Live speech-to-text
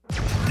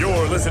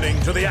You're listening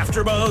to the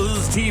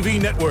AfterBuzz TV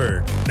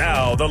Network,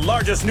 now the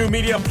largest new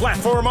media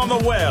platform on the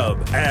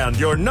web and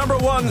your number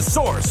one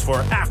source for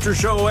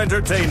after-show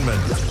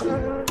entertainment.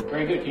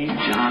 Very good, Keith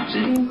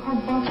Johnson.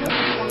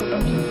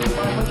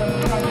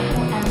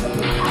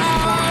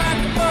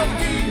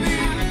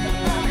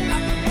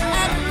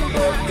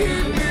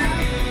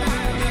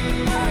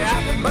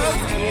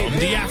 From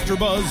the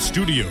AfterBuzz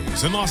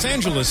Studios in Los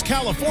Angeles,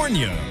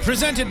 California,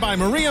 presented by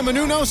Maria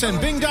Menounos and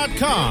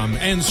Bing.com,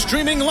 and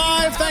streaming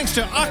live thanks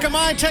to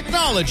Akamai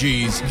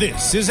Technologies,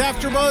 this is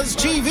AfterBuzz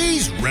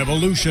TV's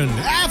Revolution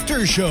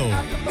After Show.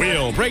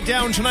 We'll break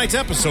down tonight's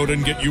episode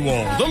and get you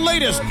all the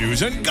latest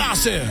news and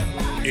gossip.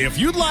 If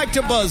you'd like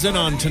to buzz in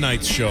on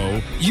tonight's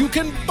show, you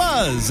can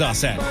buzz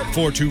us at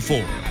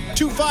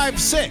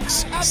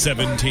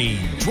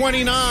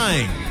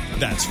 424-256-1729.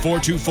 That's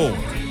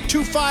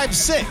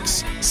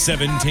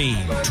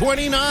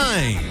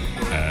 424-256-1729.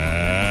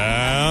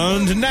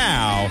 And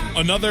now,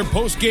 another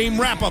post-game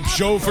wrap-up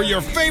show for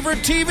your favorite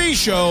TV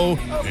show.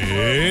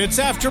 It's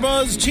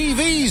AfterBuzz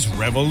TV's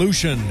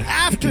Revolution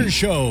After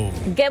Show.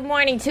 Good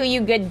morning to you.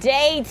 Good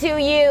day to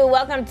you.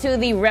 Welcome to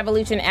the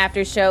Revolution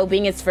After Show.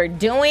 Being is for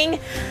doing.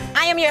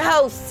 I am your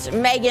host,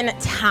 Megan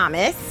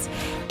Thomas.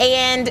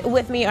 And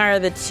with me are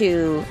the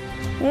two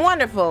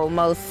wonderful,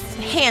 most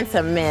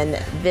handsome men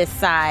this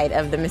side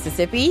of the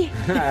Mississippi.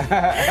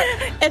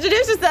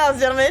 Introduce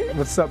yourselves, gentlemen.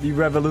 What's up, you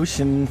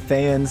Revolution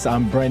fans?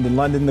 I'm Brandon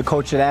London, the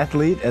cultured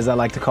athlete, as I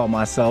like to call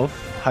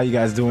myself. How you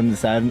guys doing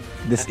this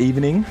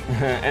evening?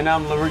 And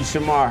I'm Larry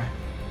Shamar.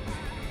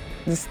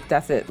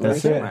 That's it.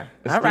 That's it.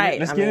 All right.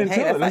 Let's get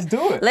into it. Let's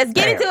do it. Let's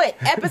get into it.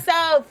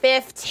 Episode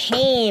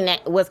 15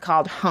 was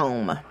called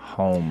Home.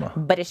 Home.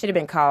 But it should have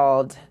been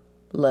called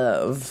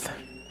Love.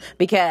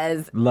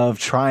 Because Love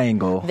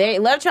Triangle.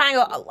 Love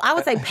Triangle, I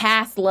would say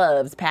past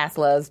loves,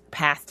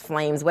 past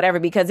flames, whatever,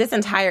 because this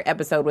entire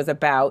episode was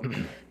about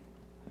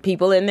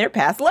people in their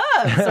past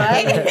loves,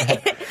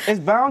 right? It's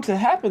bound to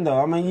happen, though.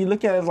 I mean, you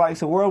look at it like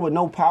it's a world with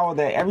no power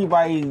that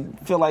everybody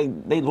feel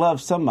like they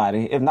love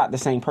somebody, if not the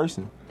same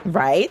person.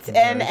 Right.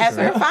 And as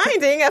we're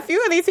finding, a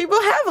few of these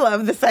people have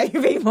loved the same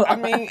people. I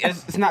mean,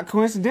 it's not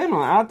coincidental.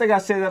 I don't think I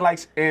said that like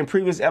in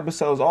previous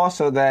episodes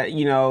also that,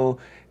 you know,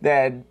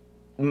 that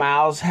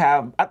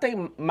I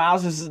think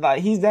Miles is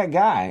like, he's that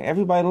guy.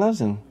 Everybody loves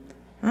him.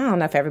 I don't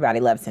know if everybody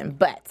loves him,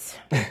 but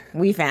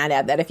we found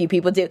out that a few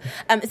people do.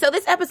 So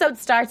this episode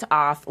starts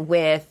off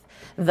with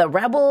the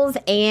Rebels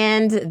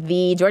and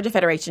the Georgia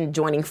Federation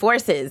joining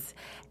forces.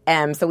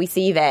 So we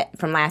see that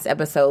from last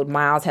episode,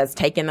 Miles has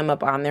taken them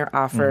up on their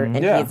offer,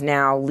 and he's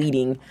now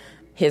leading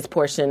his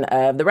portion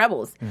of the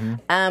Rebels.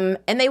 And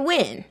they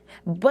win.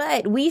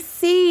 But we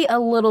see a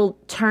little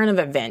turn of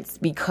events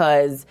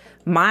because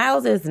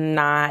Miles is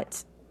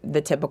not the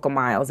typical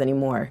Miles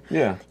anymore.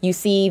 Yeah. You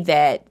see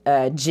that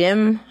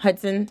Jim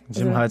Hudson,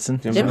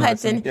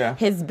 yeah.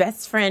 his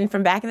best friend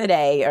from back in the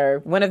day, or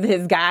one of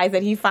his guys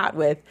that he fought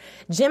with,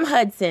 Jim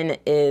Hudson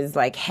is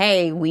like,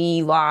 hey,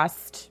 we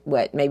lost,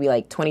 maybe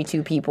like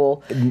 22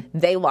 people.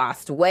 They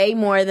lost way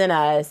more than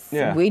us.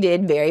 Yeah. We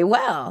did very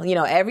well. You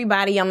know,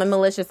 everybody on the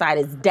militia side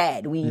is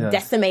dead. We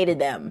decimated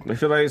them. They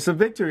feel like it's a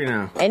victory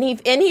now. And he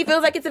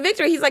feels like it's a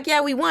victory. He's like, yeah,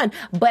 we won.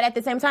 But at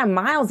the same time,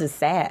 Miles is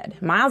sad.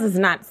 Miles is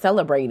not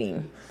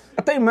celebrating.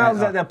 I think Miles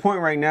is at that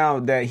point right now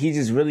that he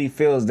just really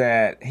feels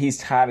that he's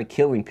tired of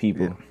killing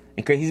people. Yeah.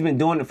 Because he's been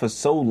doing it for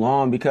so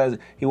long because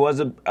he was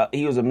a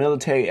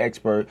military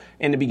expert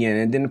in the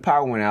beginning, then the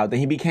power went out, then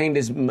he became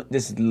this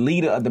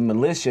leader of the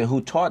militia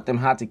who taught them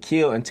how to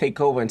kill and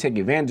take over and take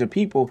advantage of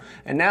people,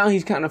 and now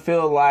he's kind of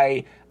feel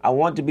like, I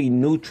want to be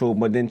neutral,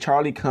 but then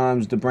Charlie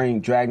comes to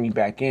drag me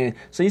back in.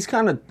 So he's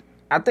kind of,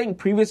 I think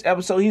previous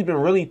episode he's been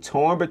really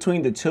torn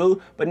between the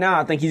two, but now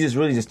I think he's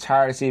just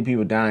tired of seeing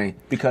people dying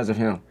because of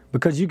him.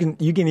 Because you can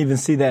even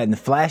see that in the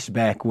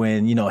flashback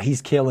when, you know,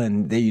 he's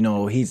killing,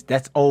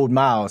 that's old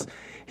Miles.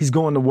 He's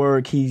going to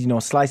work, he's,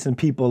 slicing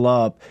people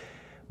up.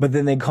 But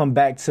then they come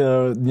back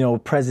to,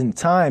 present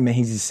time and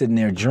he's just sitting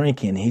there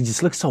drinking. He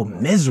just looks so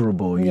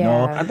miserable, you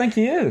know? I think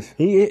he is.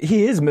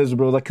 He is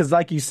miserable. Because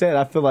like you said,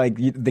 I feel like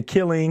the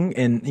killing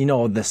and,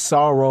 the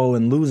sorrow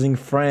and losing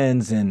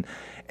friends and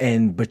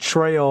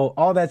betrayal,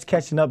 all that's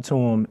catching up to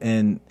him.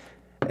 And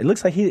it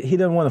looks like he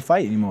doesn't want to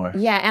fight anymore.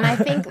 Yeah, and I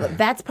think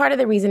that's part of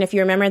the reason, if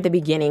you remember at the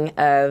beginning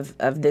of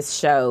this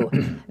show,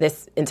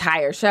 this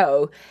entire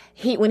show,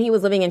 when he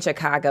was living in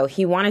Chicago,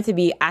 he wanted to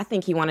be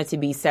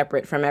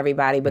separate from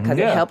everybody because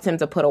it helped him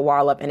to put a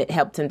wall up and it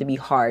helped him to be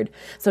hard.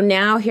 So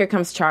now here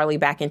comes Charlie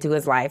back into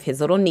his life, his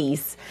little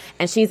niece,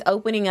 and she's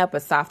opening up a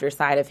softer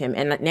side of him.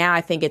 And now I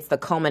think it's the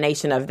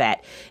culmination of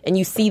that. And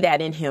you see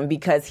that in him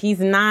because he's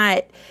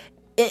not...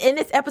 In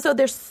this episode,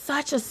 there's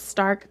such a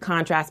stark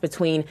contrast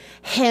between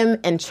him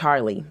and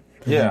Charlie.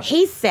 Yeah.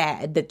 He's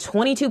sad that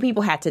 22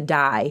 people had to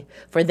die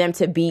for them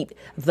to beat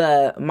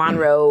the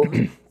Monroe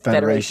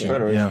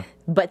Federation. Yeah.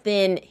 But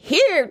then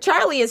here,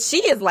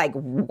 she is like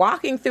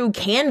walking through,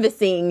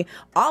 canvassing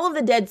all of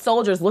the dead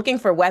soldiers, looking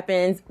for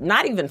weapons,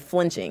 not even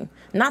flinching,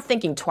 not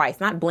thinking twice,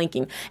 not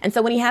blinking. And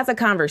so when he has a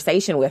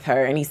conversation with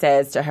her and he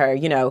says to her,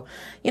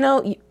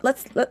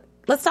 let's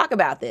let's talk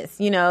about this.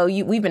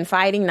 We've been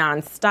fighting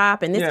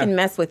nonstop, and this can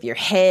mess with your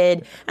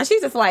head. And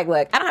she's just like,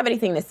 look, I don't have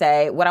anything to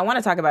say. What I want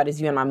to talk about is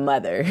you and my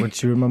mother.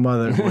 What you and my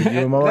mother. What you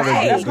and my mother.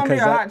 That's going to be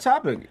a hot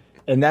topic.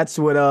 And that's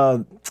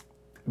what,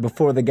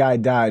 before the guy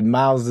died,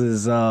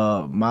 Miles's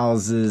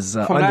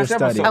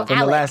understudy. From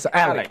the last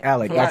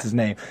Alec, that's his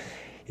name.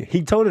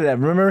 He told her that.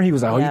 Remember, he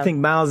was like, you think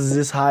Miles is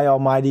this high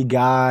almighty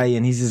guy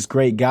and he's this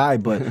great guy,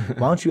 but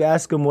why don't you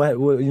ask him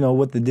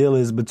what the deal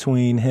is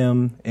between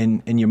him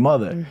and your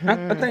mother? Mm-hmm.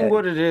 I think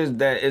what it is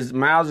that is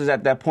Miles is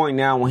at that point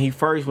now when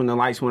the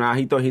lights went out,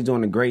 he thought he was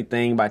doing a great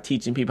thing by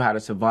teaching people how to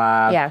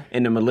survive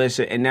in the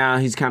militia, and now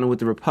he's kind of with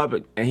the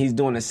Republic and he's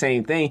doing the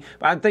same thing.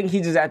 But I think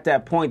he's just at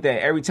that point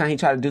that every time he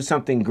tried to do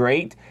something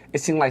great, it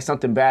seemed like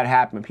something bad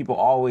happened. People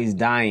always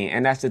dying,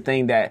 and that's the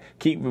thing that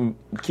keep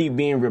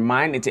being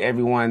reminded to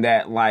everyone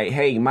that, like,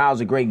 hey, Miles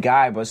is a great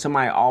guy, but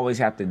somebody always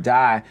have to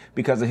die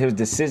because of his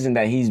decision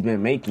that he's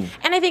been making.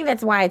 And I think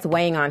that's why it's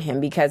weighing on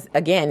him because,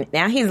 again,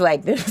 now he's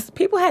like,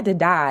 people had to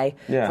die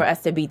for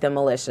us to beat the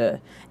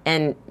militia,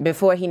 and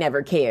before he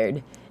never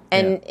cared.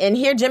 And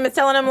here Jim is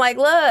telling him, like,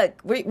 look,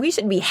 we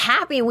should be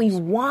happy we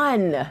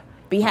won.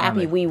 Be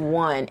happy we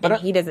won, and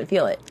he doesn't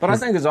feel it. But I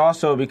think it's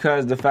also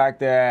because the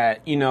fact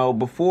that,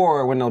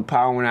 before when the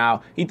power went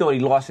out, he thought he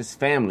lost his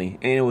family,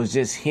 and it was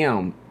just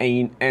him,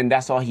 and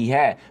that's all he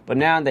had. But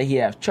now that he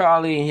has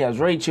Charlie, and he has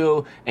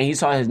Rachel, and he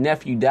saw his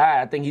nephew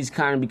die, I think he's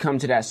kind of become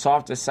to that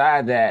softer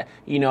side that,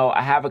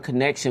 I have a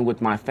connection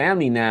with my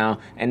family now,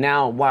 and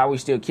now why are we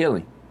still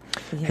killing?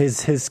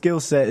 His skill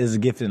set is a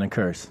gift and a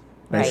curse.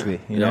 Basically,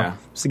 right.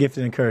 It's a gift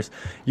and a curse.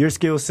 Your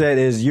skill set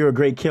is you're a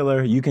great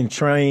killer. You can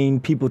train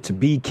people to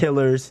be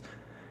killers,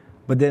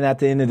 but then at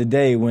the end of the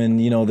day, when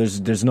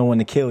there's no one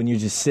to kill and you're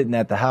just sitting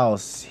at the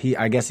house,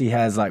 I guess he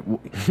has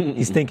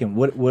he's thinking,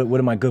 what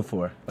am I good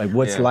for? Like,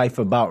 what's life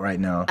about right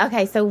now?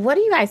 Okay, so what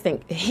do you guys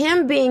think?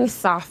 Him being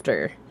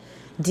softer,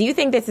 do you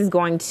think this is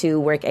going to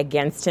work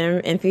against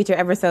him in future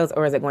episodes,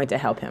 or is it going to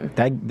help him?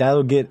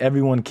 That'll get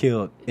everyone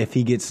killed if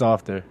he gets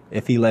softer,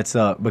 if he lets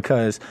up,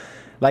 because.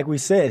 Like we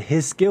said,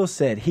 his skill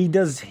set,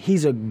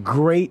 he's a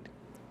great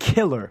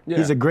killer. Yeah.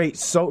 He's a great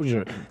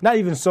soldier. Not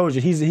even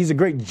soldier, he's a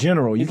great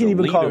general. You can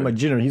even call him a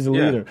general. He's a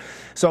leader.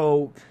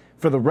 So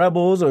for the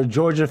rebels or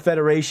Georgia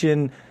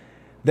Federation,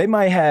 they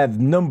might have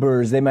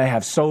numbers, they might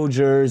have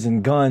soldiers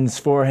and guns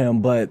for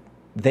him, but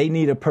they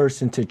need a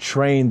person to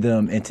train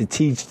them and to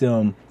teach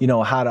them,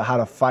 how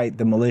to fight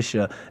the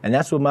militia. And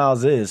that's what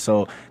Miles is.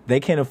 So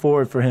they can't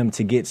afford for him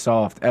to get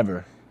soft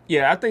ever.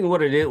 Yeah, I think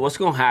what's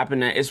going to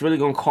happen, it's really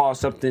going to cause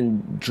something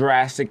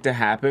drastic to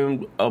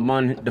happen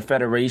among the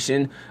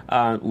Federation,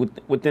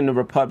 within the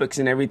republics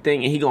and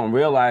everything, and he's going to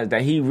realize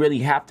that he really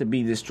have to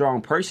be this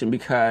strong person,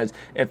 because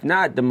if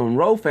not, the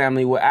Monroe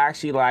family will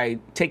actually,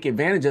 take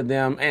advantage of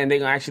them, and they're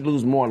going to actually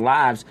lose more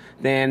lives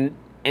than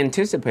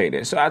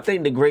anticipated. So I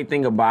think the great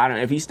thing about him,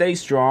 if he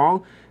stays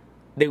strong,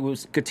 they will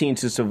continue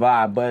to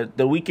survive, but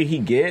the weaker he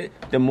get,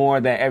 the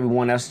more that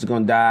everyone else is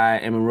going to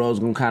die, and Monroe's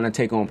going to kind of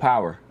take on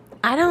power.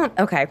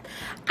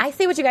 I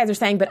see what you guys are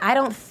saying, but I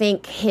don't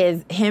think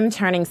him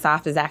turning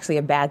soft is actually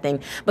a bad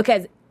thing,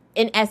 because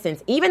in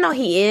essence, even though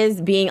he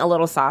is being a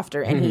little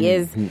softer and he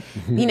is,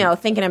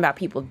 thinking about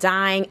people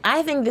dying,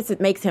 I think this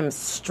makes him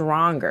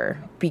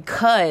stronger,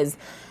 because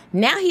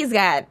now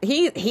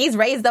he's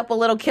raised up a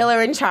little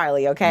killer in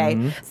Charlie, okay?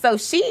 Mm-hmm. So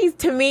she,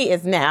 to me,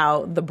 is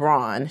now the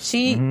brawn.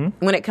 She,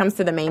 when it comes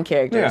to the main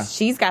characters,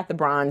 she's got the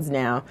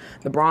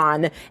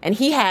brawn, and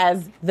he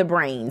has the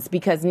brains,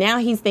 because now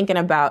he's thinking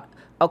about,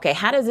 okay,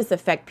 how does this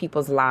affect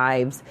people's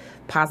lives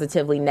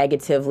positively,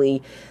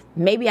 negatively?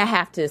 Maybe I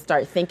have to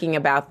start thinking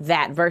about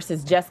that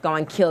versus just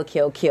going kill,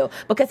 kill, kill.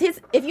 Because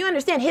if you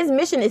understand, his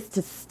mission is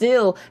to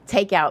still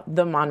take out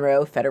the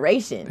Monroe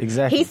Federation.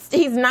 Exactly.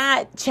 He's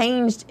not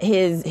changed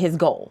his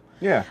goal.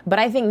 Yeah. But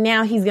I think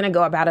now he's going to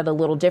go about it a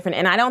little different.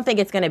 And I don't think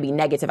it's going to be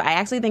negative. I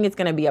actually think it's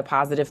going to be a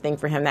positive thing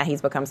for him that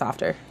he's become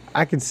softer.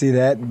 I can see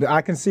that.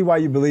 I can see why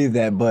you believe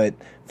that. But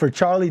for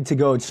Charlie to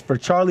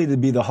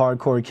be the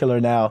hardcore killer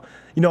now,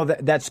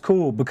 that's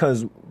cool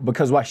because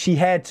why she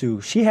had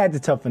to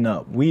toughen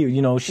up.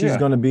 She's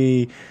going to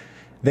be,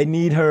 they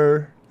need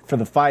her for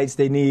the fights.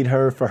 They need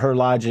her for her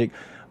logic.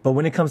 But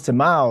when it comes to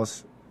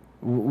Miles,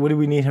 what do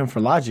we need him for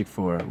logic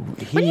for?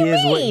 He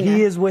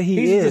is what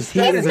he is. He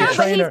is a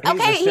trainer.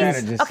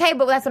 Okay,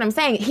 but that's what I'm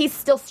saying. He's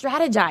still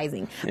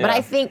strategizing. Yeah. But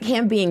I think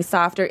him being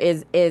softer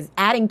is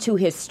adding to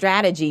his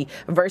strategy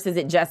versus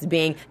it just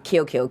being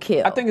kill, kill,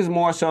 kill. I think it's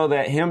more so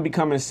that him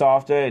becoming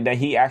softer, that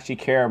he actually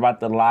care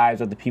about the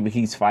lives of the people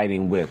he's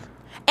fighting with.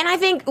 And I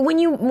think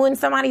when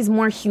somebody's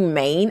more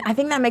humane, I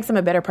think that makes him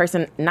a better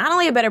person. Not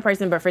only a better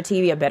person, but for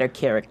TV, a better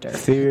character.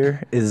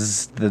 Fear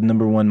is the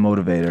number one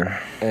motivator.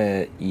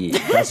 Yeah.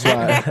 That's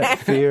why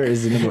fear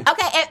is the number one.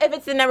 Okay, if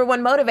it's the number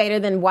one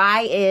motivator, then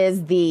why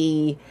is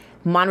the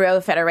Monroe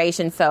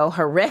Federation so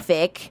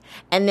horrific,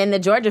 and then the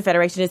Georgia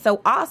Federation is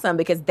so awesome?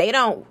 Because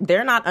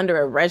they're not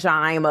under a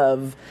regime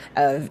of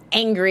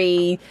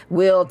angry,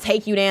 we'll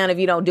take you down if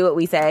you don't do what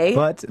we say.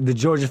 But the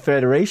Georgia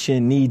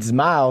Federation needs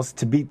Miles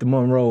to beat the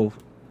Monroe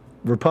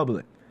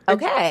Republic.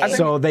 Okay.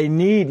 So they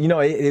need,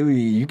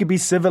 you could be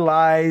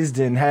civilized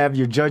and have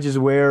your judges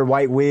wear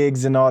white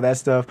wigs and all that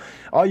stuff.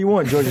 All you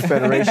want, Georgia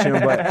Federation.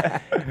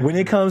 But when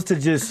it comes to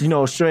just,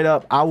 straight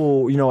up, I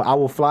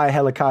will fly a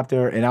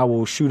helicopter and I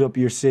will shoot up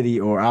your city,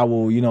 or I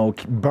will,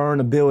 burn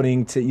a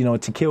building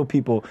to kill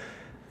people.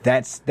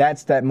 That's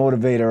that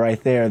motivator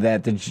right there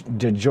that the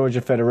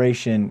Georgia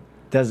Federation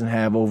doesn't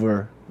have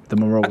over the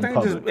Monroe Republic.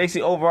 I think just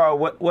basically overall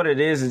what it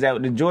is that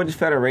the Georgia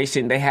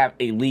Federation, they have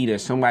a leader,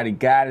 somebody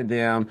guiding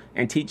them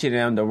and teaching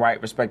them the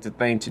right respective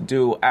thing to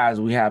do, as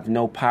we have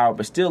no power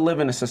but still live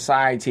in a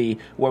society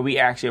where we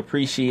actually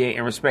appreciate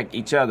and respect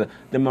each other.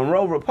 The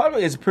Monroe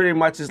Republic is pretty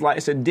much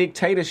it's a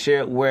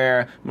dictatorship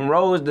where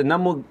Monroe is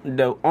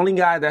the only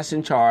guy that's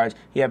in charge.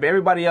 You have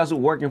everybody else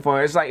working for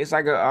him. It's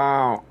like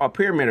a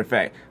pyramid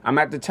effect. I'm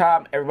at the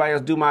top, everybody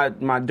else do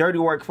my dirty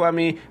work for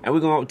me, and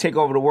we're gonna take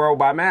over the world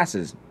by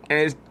masses. And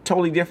it's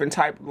totally different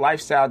type of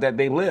lifestyle that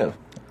they live.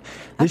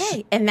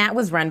 Okay, and that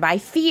was run by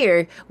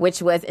fear,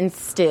 which was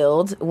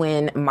instilled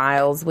when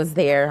Miles was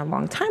there a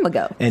long time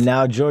ago. And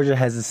now Georgia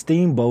has the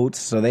steamboats,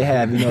 so they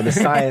have, the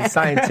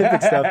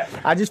scientific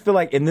stuff. I just feel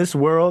like in this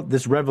world,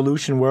 this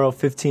revolution world,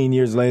 15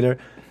 years later,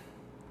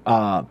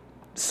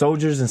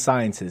 soldiers and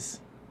scientists.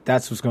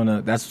 That's what's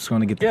gonna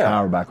get the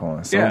power back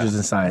on. Soldiers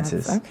and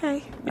scientists.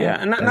 Okay. Yeah,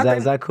 and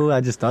is that cool?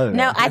 I just thought of that.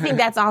 No, I think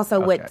that's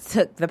also what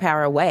took the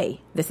power away.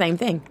 The same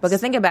thing.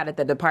 Because think about it,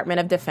 the Department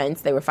of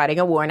Defense, they were fighting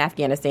a war in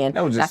Afghanistan.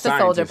 That was just that's the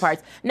soldier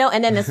scientists. parts. No,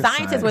 and then the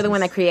scientists were the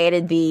one that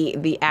created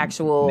the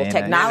actual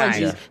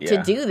technology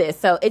to do this.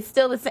 So it's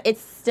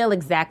still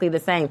exactly the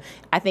same.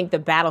 I think the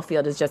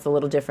battlefield is just a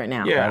little different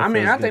now. Yeah,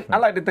 I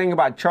like to think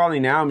about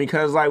Charlie now,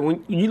 because like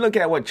when you look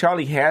at what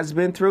Charlie has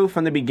been through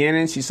from the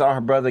beginning, she saw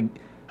her brother.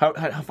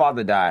 Her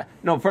father died.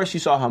 No, first she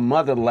saw her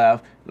mother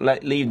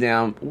leave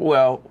them.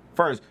 Well,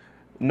 first,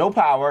 no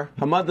power.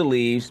 Her mother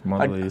leaves.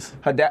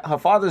 Her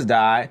father's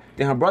died.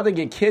 Then her brother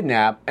get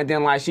kidnapped. And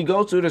then she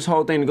goes through this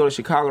whole thing to go to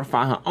Chicago to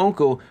find her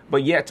uncle,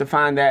 but yet to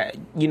find that,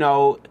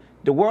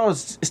 the world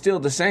is still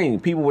the same.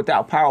 People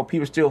without power,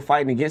 people still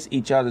fighting against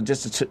each other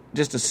just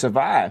to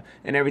survive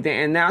and everything.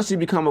 And now she's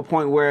become a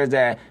point where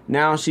that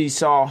now she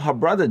saw her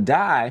brother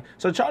die.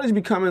 So Charlie's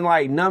becoming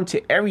numb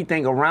to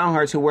everything around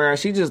her, to where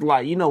she's just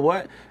you know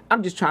what?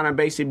 I'm just trying to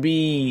basically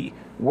be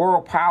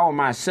world power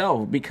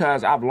myself,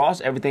 because I've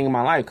lost everything in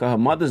my life, because her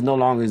mother's no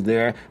longer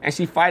there, and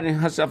she's fighting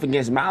herself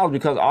against Miles,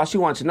 because all she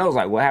wants to know is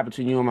what happened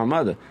to you and my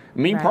mother.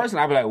 Me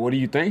personally, I'd be like, what do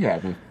you think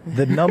happened?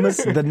 The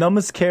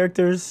numbest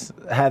characters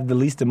have the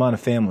least amount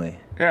of family.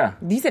 Yeah.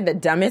 You said the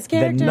dumbest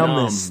character? The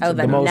numbest. Oh,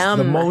 the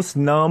most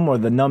numb, or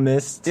the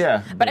numbest.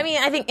 Yeah. But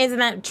I think, isn't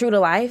that true to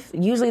life?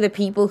 Usually the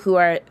people who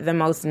are the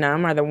most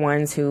numb are the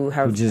ones who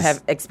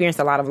have experienced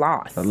a lot of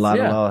loss. A lot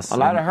of loss. A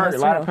lot of hurt,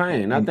 That's a lot of true.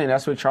 pain. And I think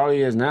that's what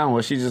Charlie is now,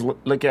 where she just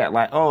look at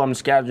I'm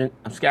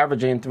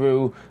scavenging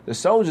through the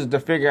soldiers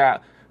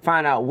to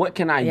find out what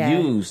can I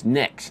use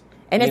next.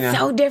 And it's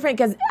so different,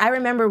 because I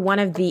remember one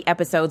of the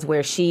episodes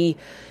where she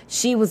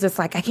was just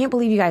I can't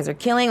believe you guys are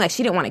killing.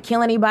 She didn't want to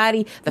kill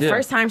anybody. The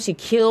first time she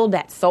killed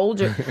that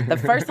soldier,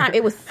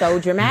 it was so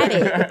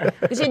dramatic.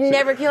 Because she'd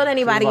never killed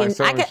anybody, and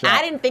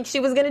I didn't think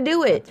she was going to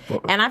do it.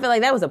 And I feel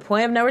like that was a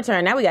point of no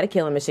return. Now we got a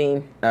killing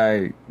machine.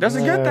 That's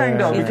a good thing,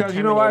 though, She's because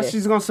you know what? intimidated.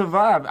 She's going to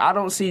survive. I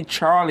don't see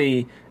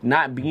Charlie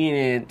not being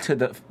in to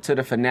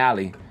the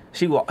finale.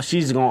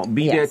 She's going to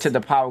be there till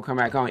the power come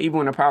back on. Even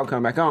when the power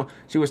come back on,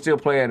 she will still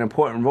play an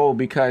important role,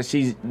 because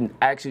she's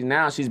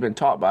been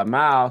taught by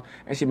Miles,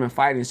 and she's been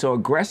fighting so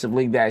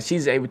aggressively that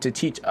she's able to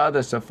teach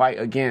others to fight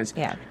against,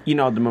 the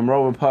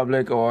Monroe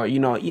Republic, or,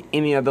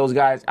 any of those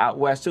guys out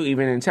west too,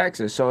 even in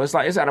Texas. So it's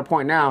at a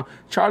point now,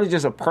 Charlie's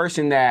just a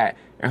person that,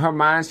 in her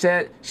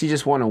mindset, she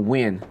just want to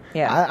win.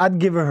 Yeah. I'd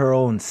give her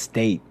own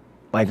state.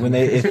 When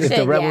if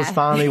the rebels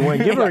finally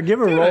win, give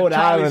her Rhode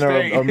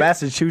Island or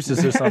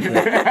Massachusetts or something.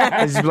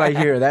 It's just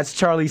here, that's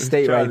Charlie's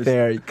state right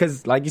there.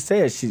 Because, like you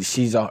said,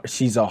 she's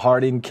a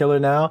hardened killer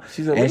now,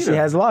 She's a leader. and she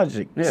has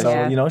logic. Yeah.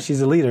 So she's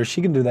a leader.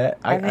 She can do that.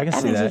 I can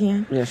see think that. she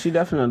can. Yeah, she's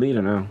definitely a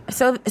leader now.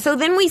 So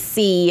then we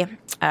see,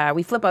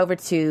 we flip over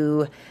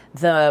to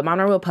the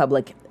Monroe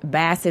Republic.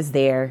 Bass is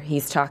there.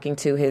 He's talking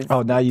to his.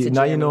 Oh, now you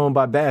know him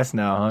by Bass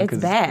now, huh? It's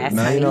Bass.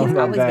 Now He's you know him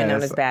by always been known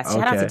Bass. as Bass.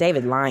 Shout out to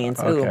David Lyons.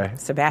 Okay. Ooh,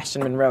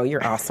 Sebastian Monroe,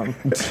 you're awesome.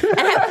 And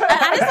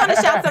I just want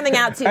to shout something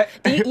out too.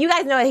 You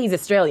guys know that he's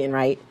Australian,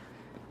 right?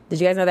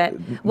 Did you guys know that?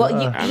 Well,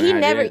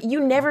 you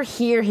never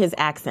hear his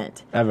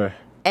accent Ever.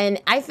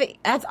 And I think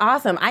that's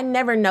awesome. I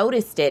never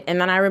noticed it.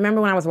 And then I remember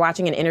when I was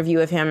watching an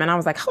interview of him, and I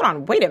was like, hold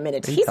on, wait a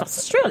minute. He's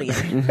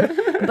Australian.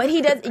 But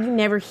he does, you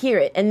never hear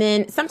it. And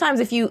then sometimes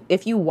if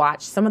you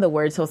watch, some of the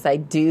words he'll say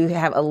do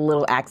have a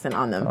little accent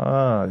on them.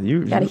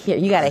 You gotta hear,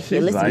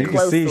 listen you can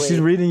closely. see she's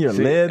reading your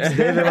lips,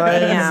 David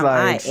Lyons. Damn,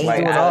 I She's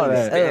doing all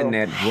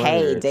that.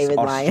 Hey, David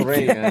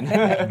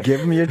Lyons.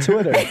 Give him your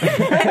Twitter.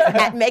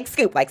 At Meg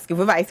Scoop, like scoop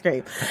of ice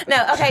cream.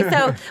 No, okay,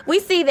 so we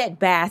see that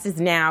Bass is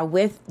now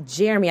with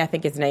Jeremy, I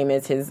think his name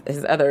is,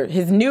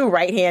 his new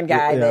right-hand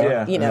guy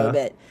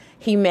that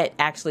he met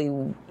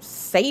actually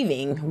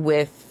saving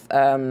with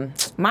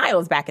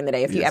Miles back in the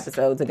day, a few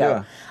episodes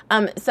ago.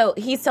 Yeah. So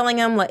he's telling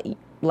him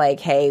like,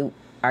 hey,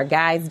 our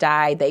guys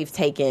died. They've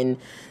taken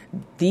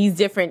these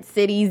different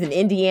cities in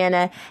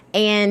Indiana,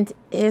 and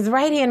his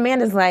right-hand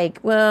man is like,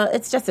 well,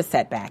 it's just a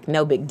setback,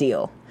 no big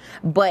deal.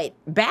 But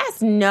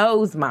Bass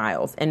knows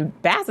Miles, and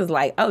Bass is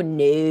like, oh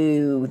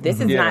no, this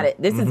is not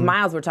it. This is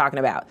Miles we're talking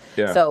about.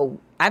 Yeah. So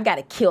I've got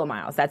to kill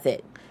Miles. That's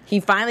it. He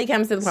finally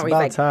comes to the point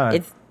where he's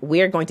like,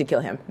 we're going to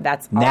kill him.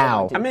 That's all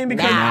now. I mean,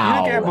 because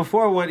you look at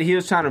before what he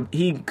was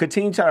he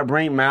continued to try to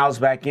bring Miles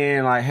back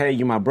in, like, hey,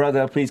 you're my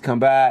brother, please come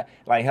back,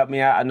 like, help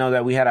me out. I know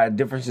that we had our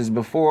differences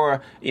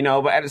before,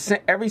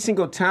 but every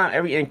single time,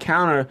 every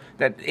encounter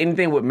that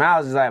anything with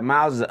Miles is like,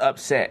 Miles is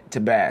upset to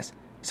Bass.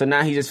 So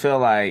now he just feel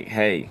like,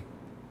 hey,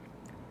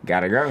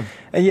 gotta go.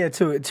 And yeah,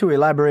 to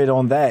elaborate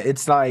on that,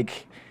 it's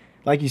like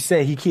you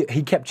said, he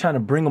kept trying to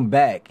bring him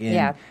back.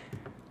 And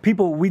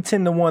people, we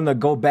tend to want to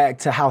go back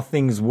to how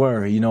things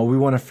were. We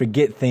want to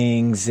forget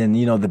things and,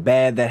 the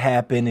bad that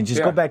happened and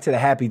just go back to the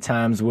happy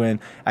times when,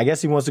 I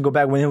guess he wants to go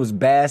back when it was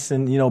Bass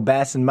and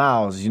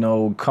Miles,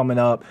 coming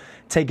up,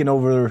 taking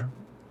over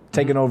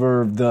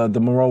the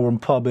Monroe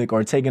Republic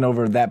or taking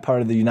over that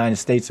part of the United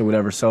States or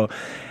whatever. So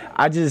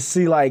I just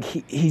see like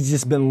he's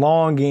just been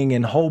longing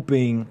and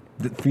hoping,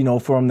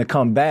 for him to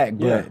come back.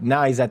 But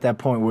now he's at that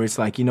point where it's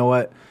like, you know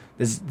what?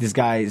 This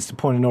guy is the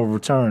point of no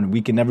return.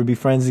 We can never be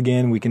friends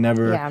again. We can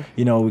never,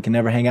 we can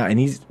never hang out.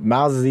 And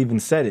Miles has even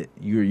said it.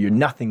 You're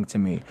nothing to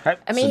me.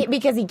 I mean,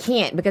 because he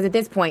can't. Because at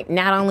this point,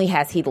 not only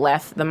has he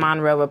left the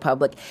Monroe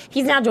Republic,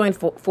 he's now joined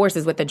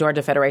forces with the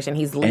Georgia Federation.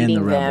 He's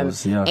leading them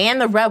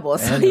and the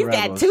rebels. So he's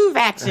got two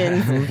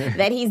factions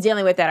that he's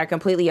dealing with that are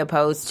completely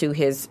opposed to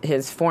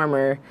his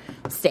former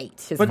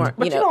state. But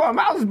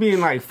Miles is being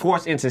like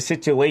forced into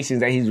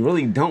situations that he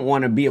really don't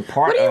want to be a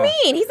part of. What do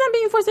you mean? He's not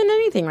being forced into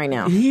anything right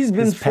now. He's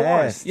been forced.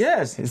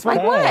 Yes. It's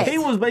like what? He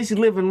was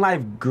basically living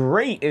life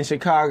great in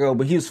Chicago,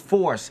 but he was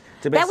forced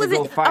to basically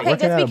go fight.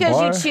 Okay,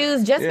 because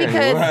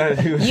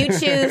you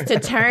choose to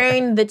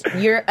turn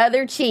your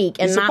other cheek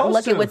and not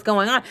look at what's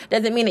going on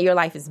doesn't mean that your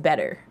life is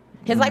better.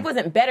 His life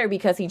wasn't better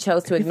because he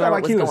chose to ignore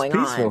what was going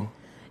on.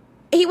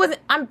 He wasn't.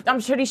 I'm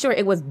pretty sure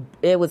it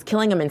was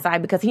killing him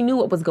inside because he knew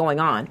what was going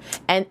on,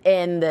 and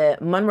the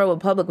Monroe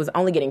Republic was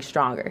only getting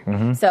stronger.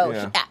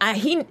 So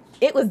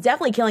it was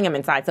definitely killing him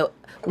inside. So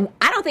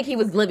I don't think he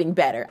was living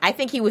better. I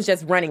think he was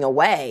just running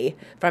away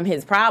from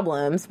his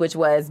problems, which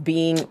was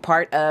being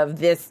part of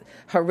this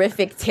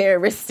horrific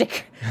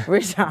terroristic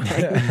regime.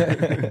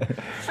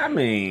 I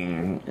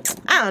mean,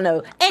 I don't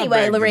know.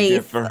 Anyway,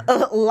 Larice,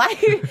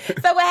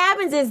 so what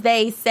happens is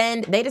they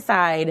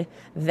decide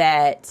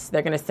that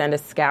they're going to send a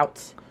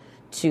scout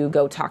to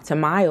go talk to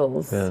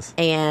Miles. Yes.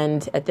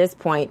 And at this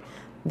point,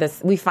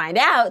 we find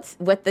out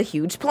what the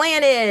huge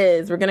plan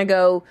is. They're going to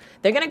go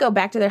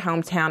back to their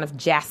hometown of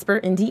Jasper,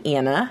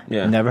 Indiana.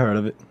 Yeah. Never heard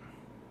of it.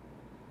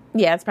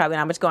 Yeah, it's probably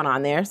not much going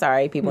on there.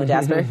 Sorry, people in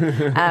Jasper.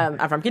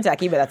 I'm from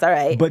Kentucky, but that's all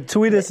right. But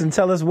tweet us and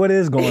tell us what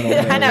is going on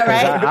there. I know,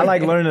 right? I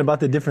like learning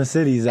about the different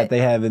cities that they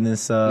have in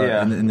this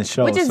in the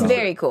show. Which is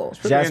very cool. It's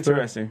pretty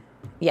interesting.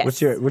 Yes.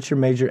 What's your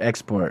major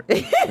export?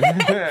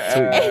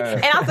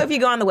 And also, if you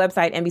go on the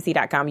website,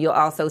 NBC.com, you'll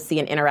also see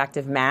an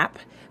interactive map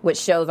which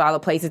shows all the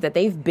places that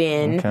they've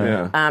been. Okay.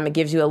 Yeah. It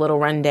gives you a little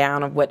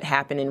rundown of what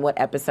happened in what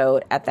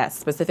episode at that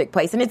specific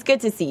place. And it's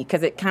good to see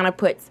because it kind of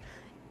puts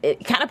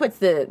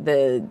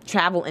the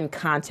travel in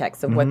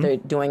context of what they're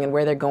doing and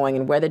where they're going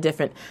and where the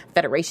different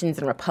federations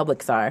and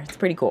republics are. It's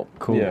pretty cool.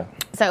 Cool. Yeah.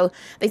 So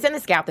they send the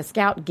scout. The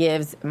scout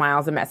gives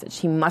Miles a message.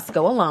 He must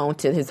go alone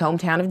to his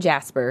hometown of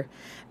Jasper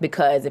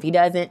because if he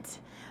doesn't,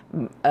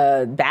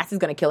 Bass is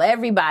going to kill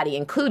everybody,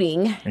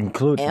 including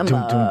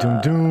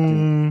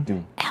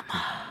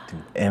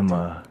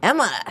Emma.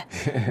 Emma.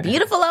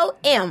 Beautiful old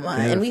Emma.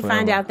 And we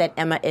find out that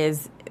Emma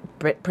is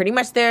pretty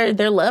much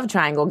their love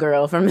triangle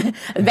girl from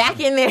back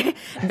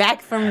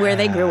from where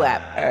they grew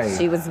up. Hey.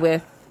 She was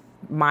with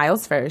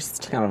Miles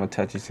first. Kind of a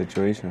touchy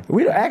situation.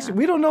 We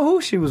don't know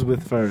who she was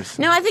with first.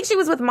 No, I think she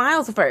was with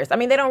Miles first. I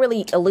mean, they don't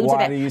really allude to that.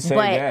 Why do you say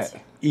that?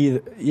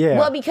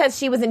 Well, because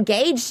she was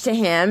engaged to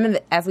him,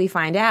 as we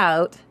find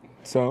out.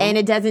 So? And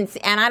it doesn't.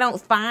 And I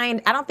don't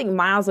think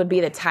Miles would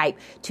be the type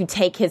to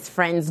take his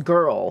friend's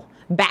girl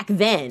back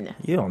then.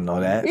 You don't know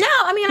that. No,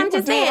 I mean, I'm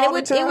just saying it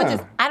would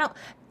just.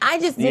 I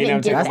just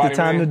didn't get That's the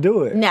time to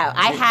do it. No,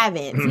 I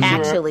haven't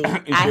actually. I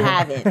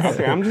haven't.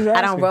 Okay, I'm just asking.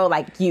 I don't roll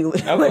like you.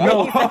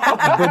 No,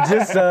 but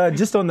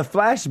just on the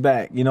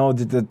flashback,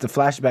 the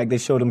flashback, they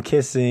showed them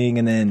kissing,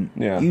 and then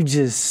you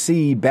just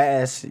see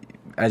Bass,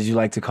 as you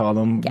like to call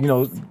him,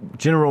 yes.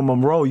 General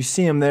Monroe. You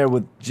see him there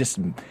with just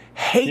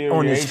hate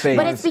on his face.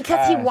 But it's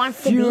because he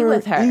wants to be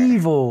with her.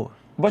 Evil.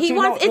 But it's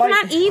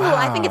not evil.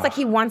 I think it's like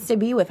he wants to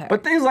be with her.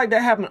 But things like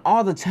that happen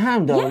all the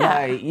time, though.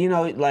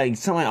 Yeah. Like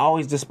someone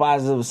always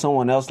despises of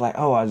someone else. Like,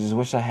 oh, I just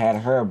wish I had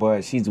her,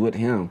 but she's with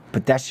him.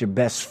 But that's your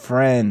best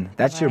friend.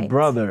 That's your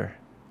brother.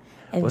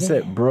 And What's then-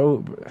 it,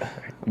 bro?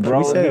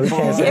 Bros we before-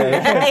 can't say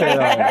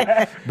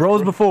that.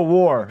 Bros before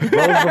war. Bros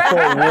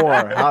before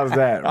war. How's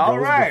that? All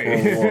Bros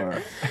right.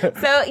 before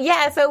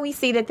war. So we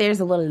see that there's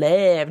a little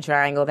love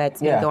triangle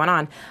that's been going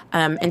on.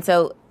 And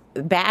so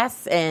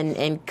Bass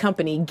and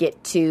company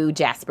get to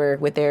Jasper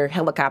with their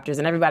helicopters,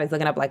 and everybody's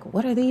looking up like,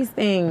 what are these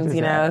things,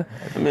 you know?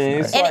 I mean,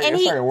 it's And- like and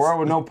it's he- like a world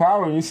with no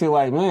power, and you see,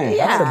 like, man,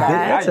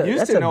 Yeah. I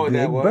used to know what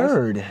that big was.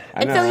 bird. I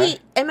And know, so right?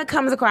 Emma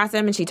comes across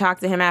him, and she talks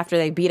to him after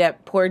they beat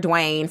up poor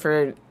Dwayne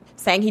for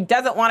saying he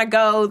doesn't want to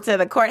go to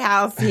the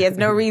courthouse. He has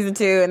no reason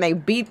to, and they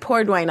beat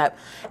poor Dwayne up.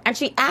 And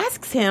she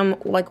asks him,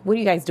 like, what are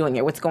you guys doing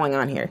here? What's going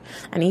on here?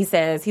 And he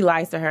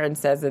lies to her and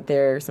says that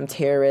there are some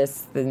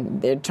terrorists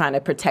and they're trying to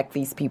protect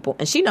these people.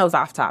 And she knows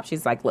off top.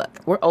 She's like, look,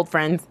 we're old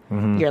friends.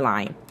 You're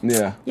lying.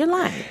 Yeah. You're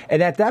lying.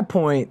 And at that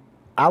point,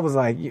 I was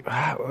like,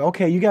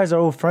 okay, you guys are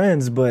old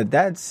friends, but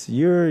that's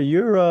you're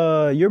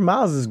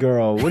Miles's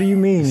girl. What do you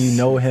mean you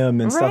know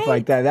him and stuff Right.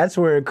 like that? That's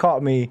where it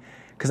caught me.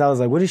 Because I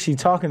was like, what is she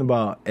talking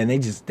about? And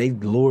they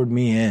lured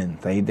me in.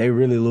 They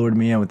really lured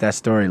me in with that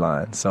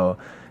storyline. So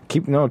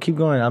keep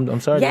going. I'm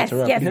sorry Yes, to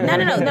interrupt. yes.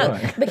 Keep No.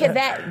 going. Because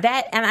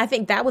that, and I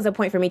think that was a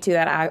point for me too,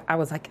 that I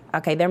was like,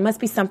 okay, there must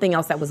be something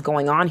else that was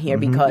going on here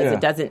because Yeah.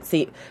 it doesn't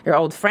see your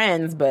old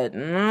friends, but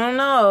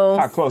no.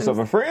 How close of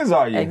a friends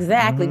are you?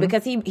 Exactly,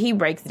 because he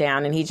breaks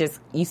down and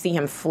you see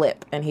him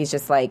flip and he's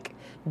just like,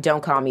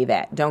 don't call me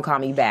that. Don't call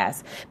me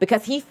Bass.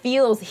 Because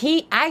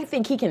I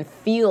think he can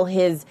feel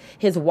his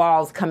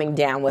walls coming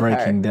down with her.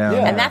 Breaking down.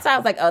 Yeah. And that's why I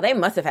was like, oh, they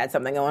must have had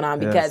something going on,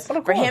 because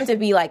Yes. for him to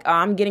be like, oh,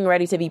 I'm getting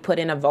ready to be put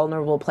in a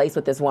vulnerable place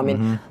with this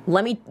woman.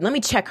 Let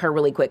me check her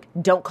really quick.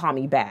 Don't call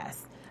me Bass.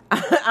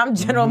 I'm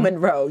General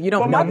Monroe. You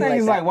don't But know my me thing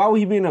is that. like, why would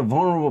he be in a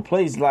vulnerable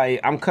place? Like,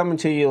 I'm coming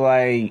to you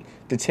like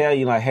to tell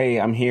you like, hey,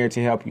 I'm here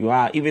to help you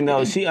out. Even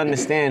though she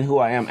understands who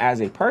I am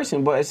as a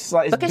person, but it's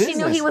like it's because she knew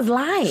business. he was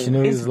lying. She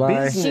knew he It's was lying.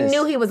 business. She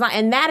knew he was lying.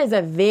 And that is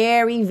a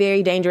very,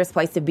 very dangerous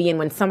place to be in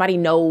when somebody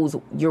knows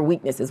your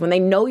weaknesses. When they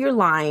know you're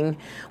lying,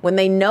 when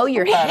they know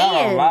your I don't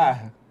hand.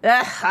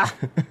 lie.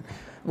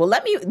 Well,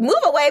 let me move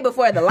away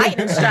before the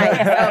lightning strikes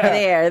over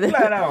there. I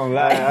don't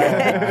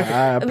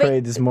lie. I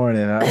prayed this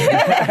morning.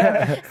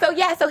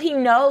 So he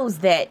knows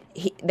that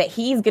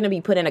he's going to be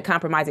put in a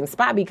compromising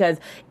spot, because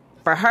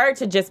for her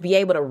to just be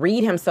able to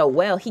read him so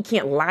well, he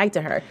can't lie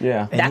to her.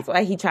 Yeah. That's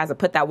why he tries to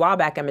put that wall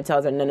back up and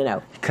tells her,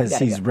 no. Because you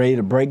gotta he's go. ready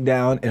to break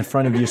down in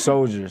front of your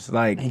soldiers.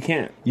 Like He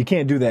can't. You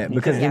can't do that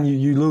because can't. then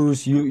you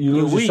lose weak.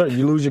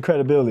 you lose your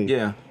credibility.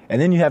 Yeah.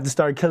 And then you have to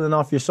start killing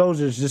off your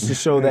soldiers just to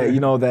show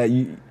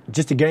that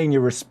just to gain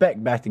your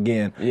respect back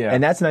again. Yeah.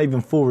 And that's not even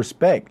full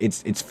respect.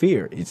 It's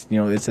fear. It's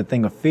it's a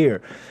thing of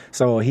fear.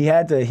 So he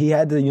had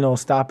to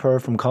stop her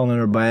from calling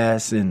her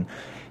Bass, and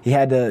he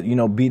had to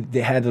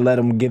they had to let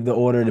him give the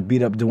order to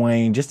beat up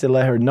Dwayne, just to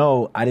let her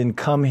know, I didn't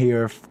come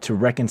here to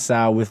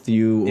reconcile with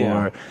you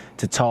or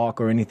to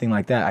talk or anything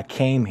like that. I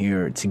came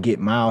here to get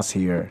Miles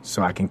here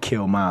so I can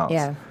kill Miles.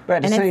 Yeah. But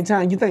at the And same it's-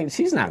 time, you think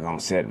she's not gonna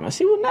set him up.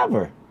 She would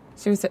never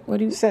She was, what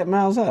do set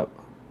Miles up.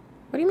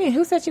 you mean?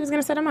 Who said she was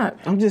going to set him up?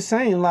 I'm just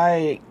saying,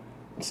 like,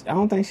 I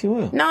don't think she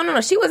will. No.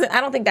 She wasn't.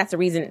 I don't think that's the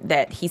reason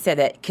that he said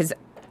that, because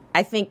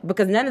I think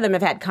because none of them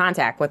have had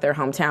contact with their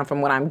hometown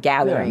from what I'm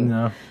gathering. Yeah,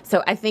 no.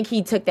 So I think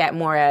he took that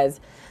more as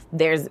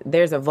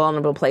there's a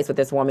vulnerable place with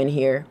this woman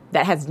here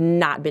that has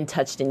not been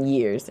touched in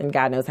years, and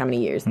God knows how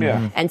many years.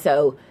 Yeah. And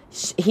so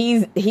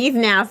he's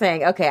now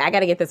saying, okay, I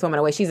got to get this woman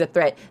away. She's a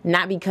threat,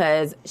 not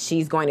because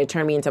she's going to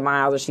turn me into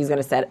Miles or she's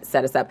going to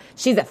set us up.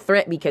 She's a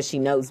threat because she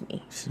knows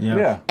me.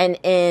 Yeah.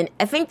 And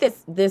I think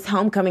this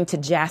homecoming to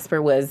Jasper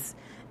was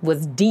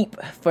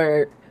deep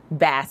for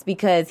Bass,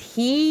 because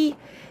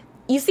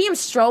you see him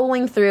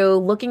strolling through,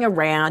 looking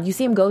around. You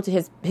see him go to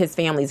his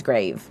family's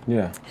grave.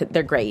 Yeah.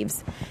 Their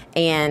graves.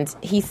 And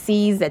he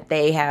sees that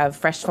they have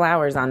fresh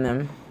flowers on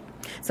them.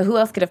 So who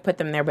else could have put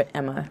them there but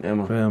Emma?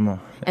 Emma.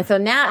 And so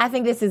now I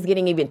think this is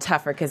getting even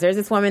tougher, because there's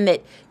this woman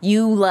that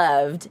you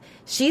loved.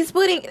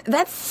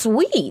 That's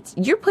sweet.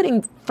 You're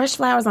putting fresh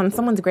flowers on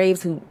someone's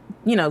graves who,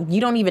 you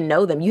don't even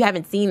know them. You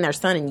haven't seen their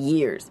son in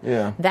years.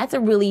 Yeah. That's a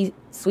really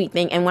sweet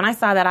thing. And when I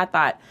saw that, I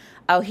thought,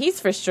 oh, he's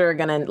for sure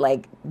going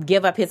to,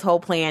 give up his whole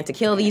plan to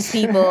kill these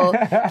people,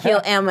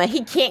 kill Emma.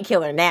 He can't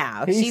kill her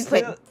now. She's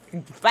put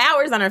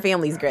flowers on her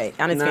family's grave,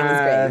 on his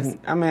family's graves.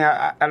 I mean,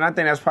 and I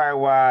think that's probably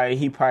why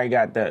he probably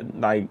got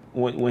the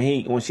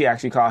when she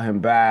actually called him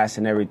Bass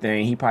and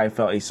everything, he probably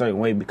felt a certain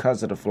way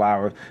because of the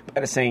flowers. But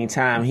at the same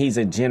time, he's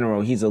a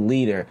general, he's a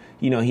leader.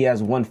 He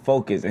has one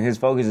focus, and his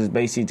focus is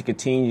basically to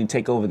continue to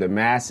take over the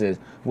masses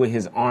with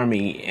his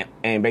army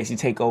and basically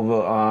take over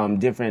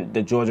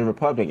the Georgia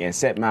Republic and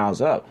set Miles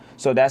up.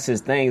 So that's his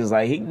thing. It's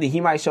like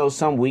he might show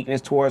some weakness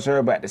towards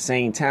her, but at the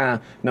same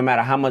time, no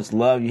matter how much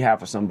love you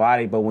have for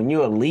somebody, but when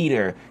you're a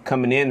leader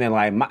coming in there,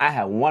 I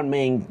have one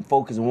main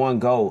focus and one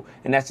goal,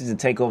 and that's just to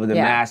take over the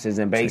masses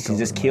and basically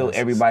just kill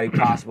everybody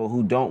possible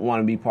who don't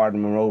want to be part of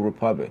the Monroe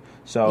Republic.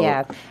 So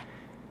Yeah.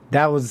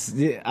 That was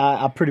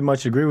I pretty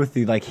much agree with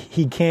you. Like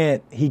he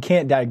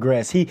can't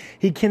digress. He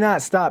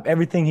cannot stop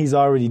everything he's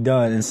already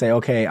done and say,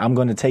 okay, I'm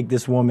going to take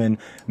this woman,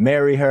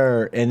 marry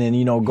her, and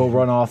then go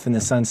run off in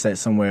the sunset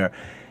somewhere.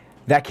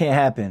 That can't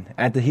happen.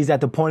 He's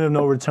at the point of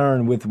no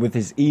return with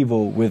his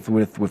evil,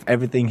 with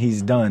everything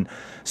he's done.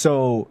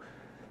 So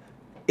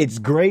it's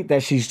great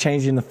that she's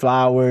changing the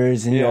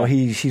flowers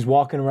and she's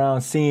walking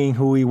around seeing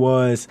who he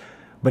was.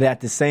 But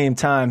at the same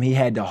time, he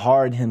had to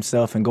harden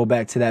himself and go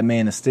back to that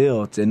Man of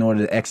Steel in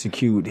order to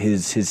execute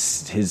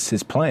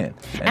his plan.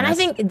 And I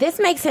think this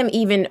makes him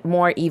even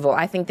more evil.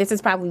 I think this is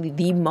probably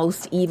the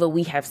most evil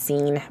we have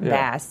seen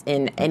Bass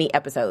in any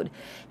episode.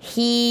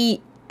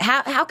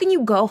 How can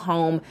you go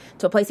home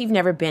to a place you've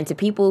never been, to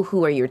people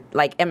who are your,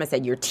 like Emma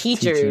said, your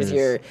teachers.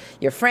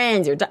 your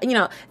friends,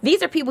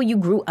 these are people you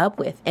grew up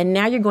with, and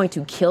now you're going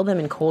to kill them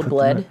in cold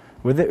blood?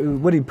 What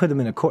did he put them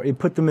in the court? He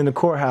put them in the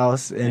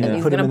courthouse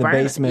and put them in the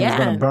basement. He's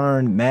going to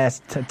burn tons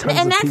of people.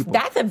 And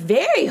that's a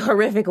very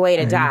horrific way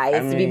to die.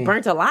 Is to be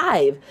burnt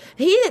alive.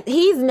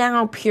 He's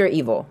now pure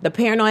evil. The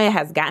paranoia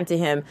has gotten to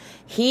him.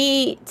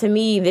 To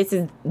me,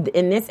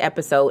 in this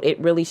episode, it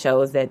really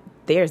shows that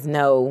there's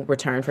no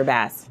return for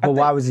Bass. But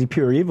why was he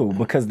pure evil?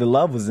 Because the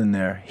love was in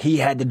there. He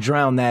had to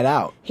drown that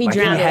out. He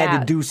had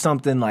to do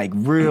something like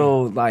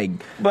real, like.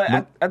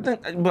 But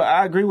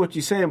I agree with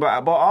you saying.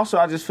 But also,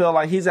 I just feel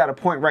like he's at a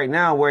point right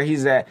now where he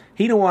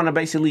don't want to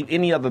basically leave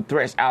any other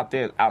threats out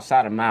there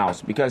outside of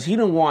Miles, because he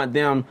don't want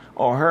them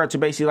or her to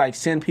basically like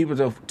send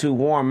people to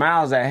warn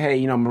Miles that,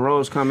 hey,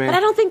 Monroe's coming. But I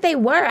don't think they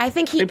were. I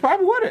think they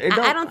probably would have.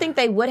 I don't think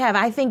they would have.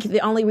 I think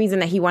the only reason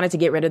that he wanted to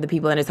get rid of the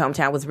people in his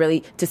hometown was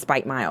really to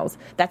spite Miles.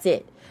 That's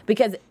it.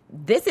 Because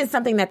this is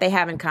something that they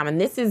have in common.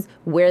 This is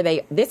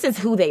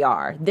who they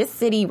are. This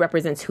city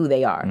represents who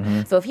they are.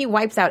 Mm-hmm. So if he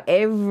wipes out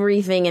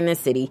everything in this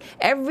city,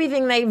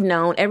 everything they've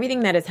known,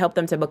 everything that has helped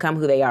them to become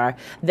who they are,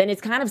 then it's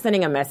kind of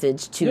sending a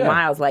message to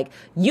Miles like,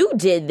 you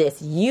did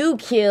this. You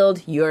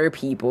killed your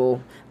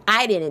people.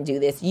 I didn't do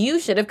this.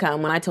 You should have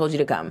come when I told you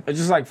to come. It's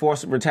just like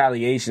forced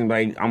retaliation.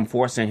 Like, I'm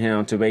forcing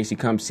him to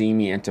basically come see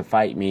me and to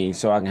fight me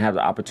so I can have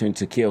the opportunity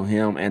to kill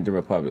him and the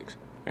Republics.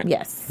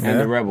 Yes. And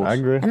the rebels. I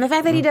agree. And the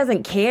fact that he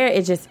doesn't care,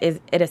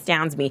 it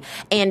astounds me.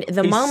 And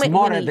the He's moment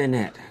smarter than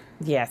that.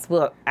 Yes,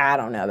 well, I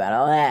don't know about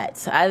all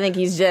that. I think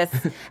it's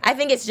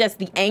just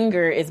the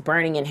anger is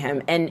burning in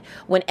him. And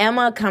when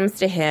Emma comes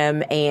to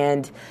him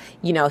and,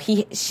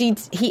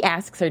 he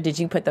asks her, did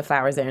you put the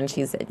flowers there? And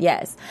she said,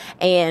 yes.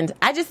 And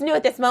I just knew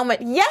at this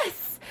moment,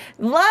 yes,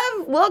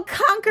 love will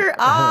conquer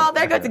all.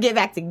 They're going to get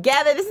back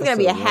together. This is going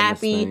to be a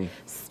happy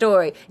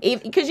story.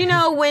 Because,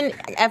 when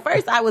at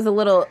first I was a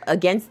little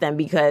against them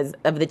because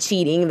of the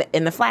cheating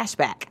in the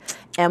flashback.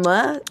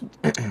 Emma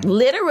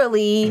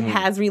literally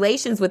has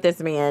relations with this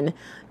man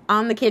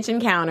on the kitchen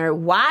counter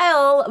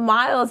while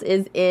Miles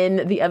is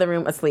in the other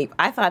room asleep.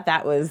 I thought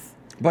that was...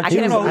 But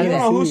you don't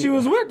know who she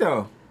was with,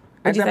 though.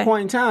 At that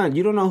point in time,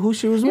 you don't know who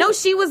she was with. No,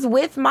 she was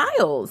with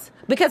Miles.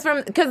 Because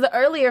the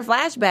earlier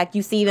flashback,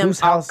 you see them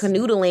all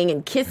canoodling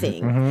and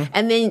kissing. Mm-hmm.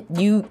 And then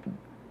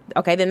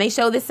then they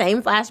show the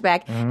same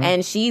flashback,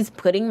 and she's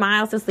putting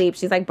Miles to sleep.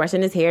 She's like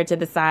brushing his hair to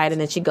the side, and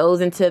then she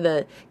goes into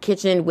the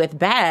kitchen with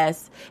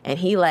Bass, and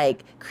he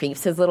like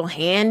creeps his little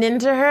hand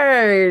into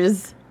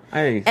hers.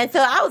 Hey. And so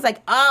I was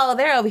like, oh,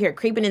 they're over here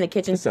creeping in the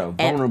kitchen. It's a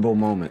vulnerable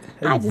moment.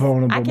 I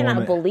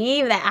cannot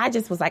believe that. I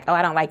just was like, oh,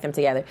 I don't like them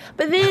together.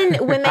 But then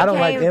when they I don't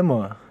like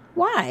Emma.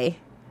 Why?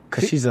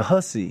 Because she's a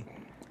hussy.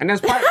 And that's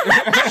part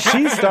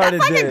she started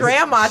that's like this. A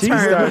grandma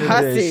term,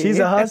 hussy. She's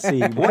a hussy.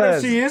 What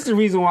if she is the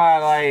reason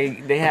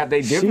why they have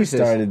their differences? She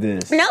started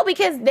this. No,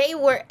 because they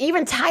were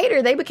even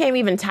tighter. They became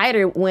even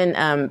tighter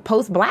when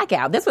post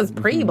blackout. This was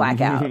pre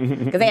blackout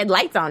because they had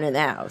lights on in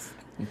the house.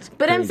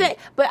 But I'm saying,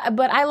 but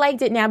I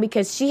liked it now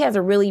because she has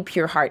a really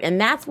pure heart, and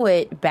that's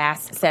what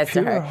Bass says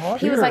to her.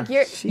 He was like,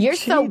 "You're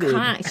so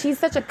kind." She's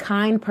such a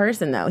kind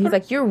person, though. He's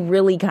like, "You're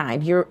really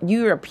kind.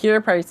 You're a pure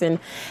person,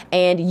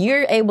 and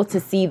you're able to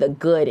see the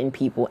good in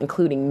people,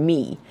 including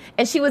me."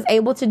 And she was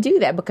able to do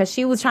that because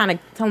she was trying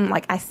to tell him,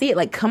 like, "I see it.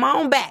 Like, come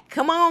on back,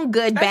 come on,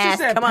 good Bass,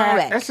 come on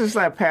back." That's just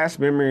like past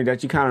memory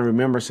that you kind of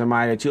remember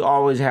somebody that you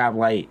always have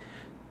like.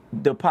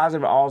 The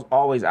positive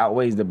always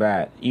outweighs the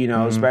bad,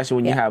 especially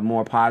when you have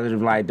more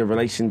positive, like the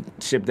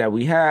relationship that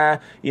we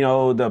have,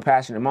 the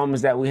passionate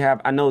moments that we have.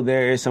 I know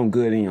there is some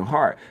good in your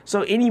heart.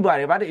 So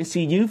anybody, if I didn't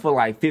see you for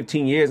like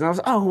 15 years, and I was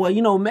like, oh,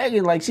 well,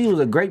 Megan, like she was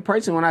a great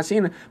person when I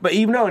seen her. But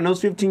even though in those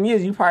 15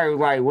 years, you probably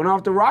like went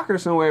off the rocker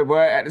somewhere,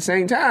 but at the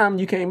same time,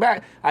 you came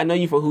back. I know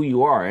you for who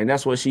you are, and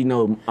that's what she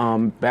know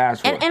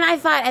Bass for. And I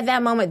thought at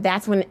that moment,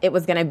 that's when it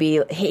was going to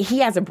be, he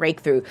has a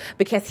breakthrough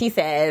because he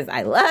says,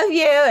 I love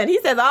you, and he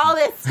says all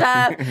this stuff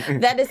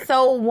that is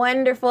so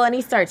wonderful, and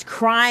he starts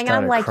crying, and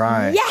I'm like,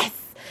 yes,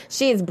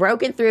 she has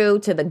broken through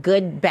to the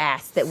good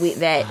Bass that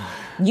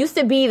used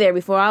to be there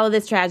before all of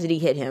this tragedy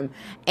hit him,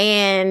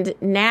 and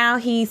now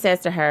he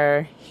says to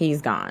her,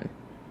 he's gone.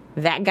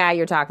 That guy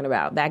you're talking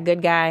about, that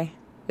good guy,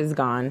 is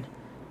gone.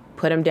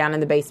 Put him down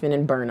in the basement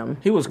and burn him.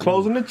 He was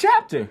closing the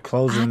chapter.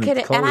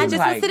 And I just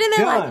was sitting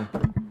there like,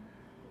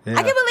 Yeah.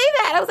 I can believe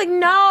that. I was like,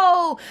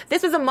 no,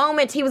 this was a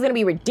moment he was going to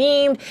be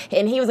redeemed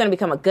and he was going to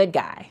become a good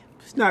guy.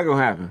 It's not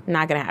gonna happen.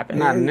 Not going to happen.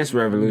 Not in this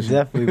revolution.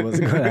 Definitely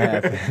wasn't going to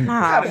happen.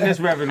 Not in this That's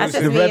revolution.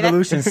 just The me.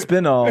 Revolution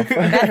spinoff.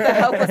 That's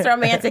the hopeless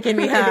romantic in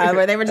me, huh?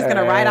 Where they were just going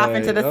to ride off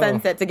into the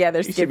sunset together.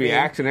 You should be skipping.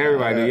 asking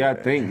everybody, do y'all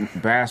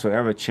think Bass will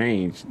ever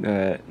change?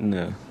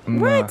 No.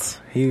 What?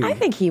 He- I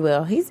think he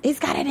will. He's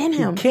got it in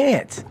him.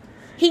 Can't.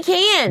 He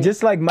can.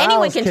 Just like Anyone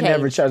Miles can can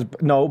never change.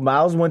 change. No,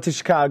 Miles went to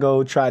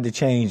Chicago, tried to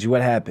change.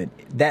 What happened?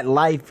 That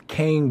life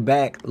came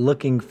back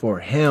looking for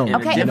him.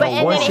 Okay, You but know,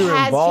 and once then it you're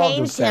has involved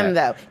changed with that- him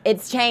though.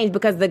 It's changed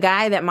because the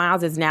guy that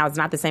Miles is now is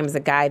not the same as the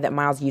guy that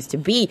Miles used to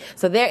be.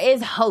 So there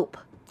is hope.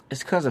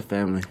 It's because of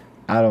family.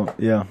 I don't.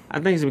 Yeah.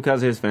 I think it's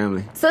because of his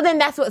family. So then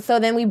that's what. So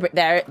then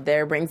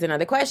there brings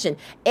another question: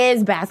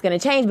 is Bass going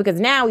to change? Because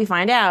now we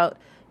find out.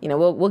 You know,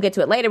 we'll get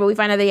to it later, but we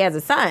find out that he has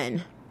a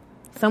son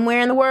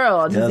somewhere in the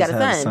world. He's Does got a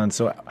have son.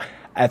 So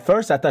at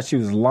first I thought she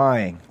was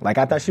lying. Like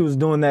I thought she was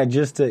doing that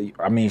just to.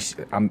 I mean,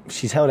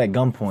 she's held at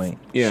gunpoint.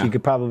 Yeah. She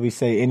could probably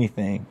say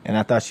anything, and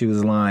I thought she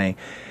was lying.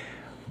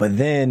 But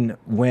then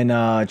when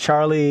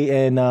Charlie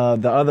and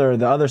the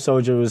other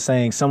soldier was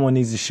saying someone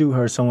needs to shoot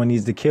her, someone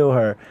needs to kill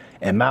her,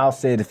 and Miles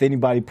said if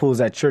anybody pulls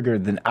that trigger,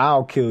 then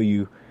I'll kill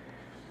you.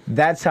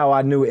 That's how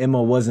I knew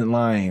Emma wasn't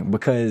lying,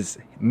 because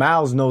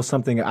Miles knows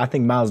something. I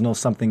think Miles knows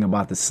something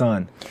about the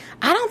son.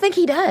 I don't think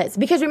he does,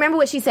 because remember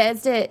what she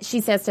says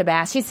to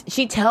Bass.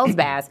 She tells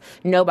Bass,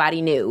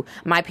 nobody knew.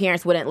 My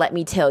parents wouldn't let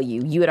me tell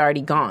you. You had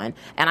already gone,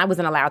 and I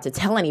wasn't allowed to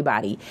tell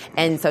anybody.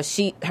 And so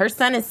her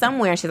son is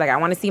somewhere, and she's like, I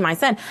want to see my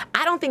son.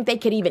 I don't think they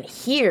could even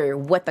hear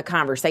what the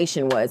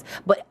conversation was.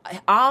 But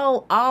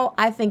all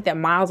I think that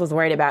Miles was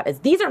worried about is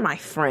these are my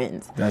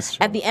friends. That's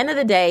true. At the end of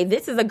the day,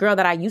 this is a girl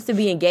that I used to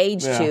be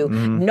engaged Yeah. to.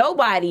 Mm-hmm.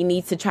 Nobody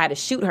needs to try to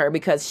shoot her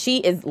because she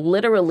is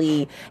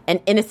literally an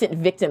innocent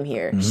victim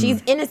here. Mm-hmm.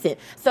 She's innocent.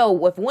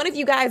 So if one of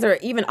you guys are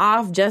even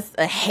off just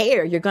a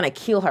hair, you're going to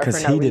kill her for no Because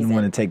reason. he didn't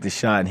want to take the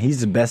shot, and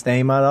he's the best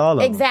aim out of all of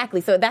them.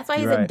 Exactly. So that's why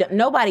he Right. said,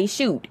 nobody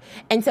shoot.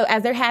 And so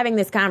as they're having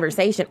this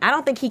conversation, I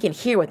don't think he can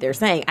hear what they're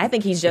saying. I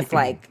think he's just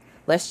like,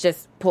 let's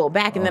just pull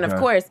back. And then, of Okay.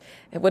 course,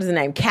 what is his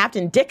name?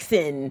 Captain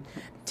Dixon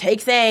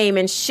takes aim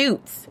and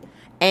shoots.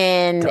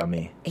 And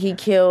Dummy. he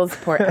kills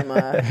poor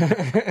Emma.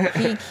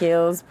 He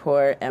kills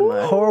poor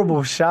Emma.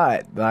 Horrible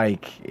shot.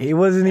 Like, he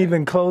wasn't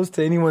even close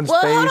to anyone's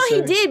Well, face. hold on,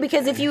 he or- did,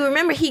 because if you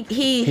remember, he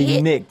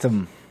He nicked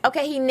him.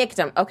 Okay, he nicked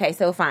him. Okay,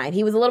 so fine.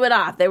 He was a little bit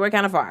off. They were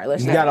kind of far.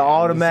 Let's You just got an say.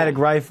 automatic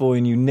rifle,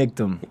 and you nicked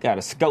him. Got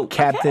a scope.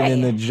 Captain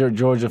in the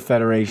Georgia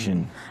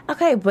Federation.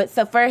 Okay, but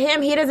so for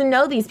him, he doesn't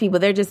know these people.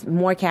 They're just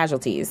more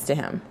casualties to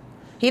him.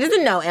 He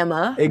doesn't know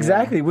Emma.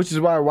 Exactly, which is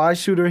why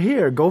shoot her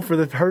here? Go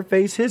for her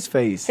face, his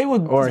face. It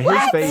was or his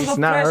It face, was a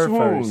not flesh her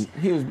wound.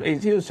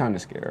 first. He was trying to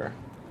scare her.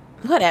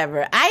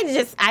 Whatever.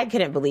 I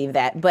couldn't believe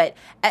that. But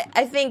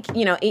I think,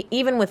 you know,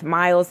 even with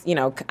Miles, you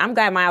know, I'm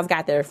glad Miles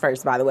got there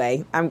first, by the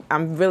way.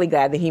 I'm really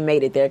glad that he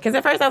made it there. Because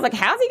at first I was like,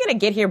 how's he going to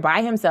get here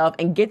by himself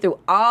and get through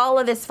all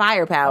of this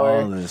firepower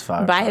All of this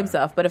firepower. by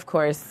himself? But of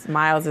course,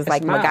 Miles is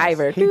like Miles.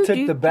 MacGyver. He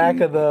took the back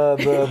of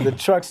the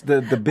trucks, the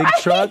big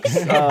trucks,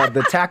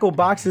 the tackle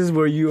boxes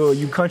where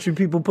you country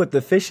people put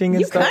the fishing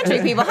and You stuff.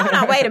 country people. Hold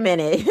on, wait a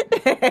minute.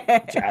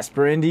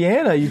 Jasper,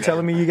 Indiana. You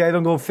telling me you guys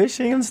don't go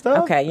fishing and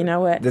stuff? Okay, you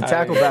know what? The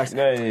tackle box.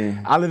 Hey.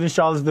 I live in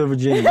Charlottesville,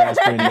 Virginia,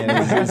 Jasper,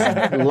 Indiana.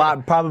 It's a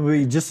lot,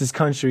 probably just as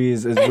country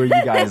as where you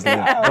guys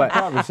live.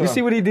 But you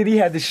see what he did? He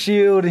had the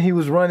shield and he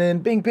was running,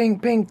 bing, bing,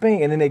 bing,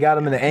 bing, and then they got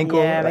him in the ankle.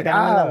 Yeah, they Like,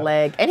 got him in the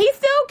leg. And he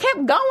still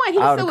kept going. He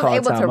I still would've was called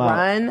able to timeout.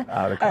 run.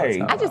 I would've called Hey.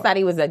 timeout. I just thought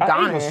he was a An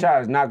goner. eagle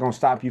shot is not going to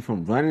stop you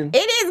from running. It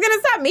is going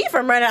to stop me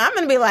from running. I'm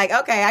going to be like,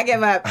 okay, I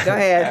give up. Go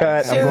ahead.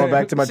 Cut. I'm going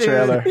back to my Shoot.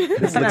 trailer.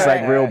 This looks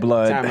like real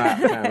blood. Time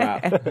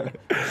out.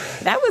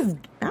 That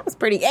was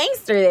pretty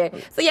gangster there.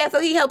 So yeah, so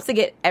he helps to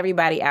get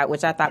everybody out,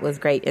 which I thought was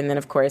great. And then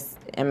of course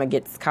Emma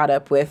gets caught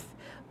up with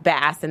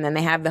Bass, and then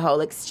they have the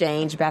whole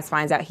exchange. Bass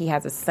finds out he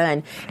has a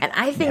son, and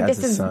I think has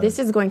a son. this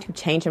is going to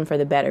change him for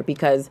the better,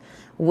 because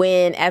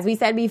when, as we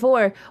said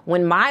before,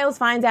 when Miles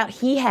finds out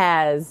he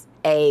has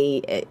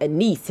a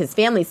niece, his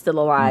family's still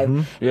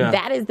alive, Yeah.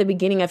 that is the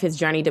beginning of his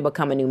journey to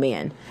become a new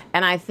man.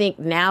 And I think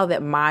now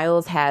that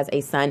Miles has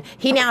a son,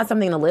 he now has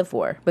something to live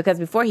for, because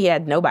before he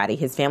had nobody.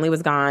 His family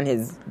was gone,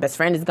 his best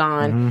friend is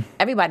gone,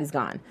 everybody's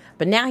gone.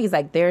 But now he's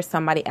like, there's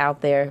somebody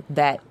out there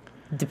that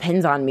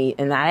depends on me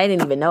and that I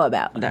didn't even know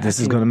about. This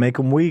is going to make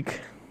him weak.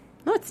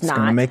 No, it's It's going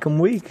to not. make him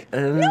weak.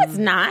 No, it's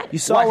not. You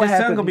saw Why what his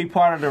son happened. going to be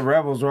part of the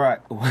rebels, right?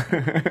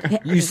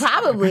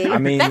 Probably. I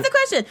mean- that's the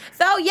question.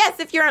 So, yes,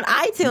 if you're on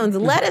iTunes,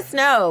 let us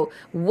know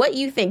what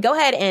you think. Go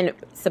ahead and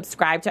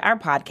subscribe to our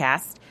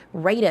podcast.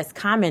 Rate us,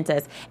 comment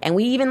us, and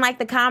we even like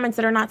the comments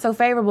that are not so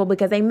favorable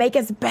because they make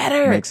us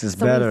better. Makes us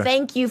so better. we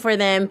thank you for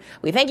them.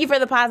 We thank you for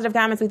the positive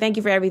comments. We thank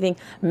you for everything.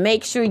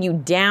 Make sure you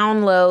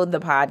download the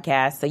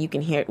podcast so you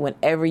can hear it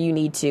whenever you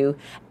need to.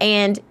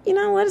 And, you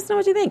know, let us know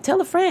what you think.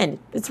 Tell a friend.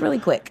 It's really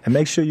quick. And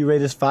make sure you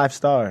rate us 5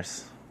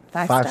 stars.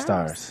 5 5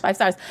 stars. 5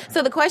 stars.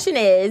 So the question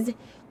is,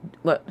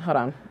 hold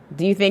on.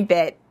 Do you think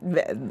that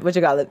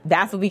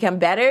that will become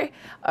better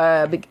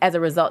as a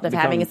result of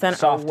having a son,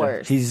 softer. or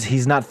worse?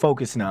 He's not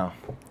focused now.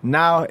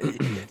 Now,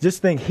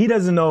 just think, he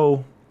doesn't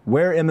know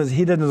where Emma's.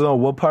 He doesn't know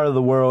what part of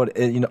the world,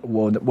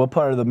 what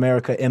part of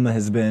America Emma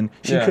has been.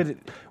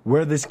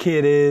 Where this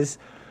kid is.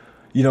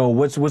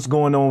 What's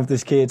going on with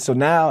this kid. So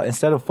now,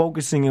 instead of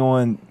focusing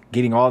on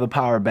getting all the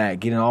power back,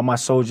 getting all my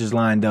soldiers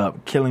lined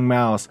up, killing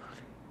Miles,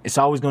 it's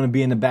always going to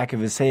be in the back of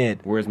his head.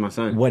 Where's my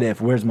son? What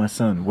if? Where's my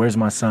son? Where's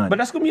my son? But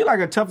that's going to be like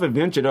a tough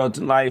adventure, though,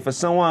 like for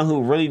someone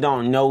who really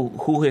don't know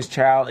who his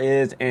child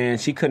is and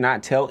she could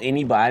not tell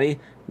anybody.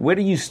 Where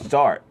do you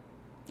start?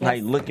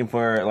 Like looking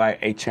for like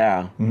a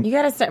child. You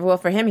gotta start. Well,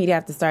 for him, he'd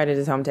have to start at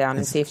his hometown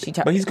and see if she.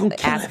 But he's gonna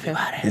kill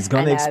everybody. He's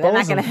gonna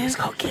expose him. He's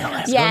gonna kill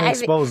him. Yeah,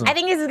 expose him. I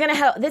think this is gonna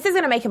help. This is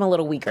gonna make him a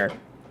little weaker.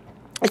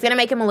 It's going to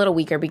make him a little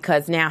weaker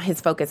because now his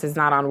focus is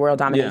not on world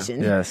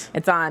domination. Yeah. Yes.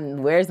 It's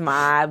on where's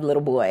my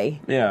little boy.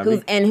 Yeah.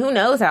 And who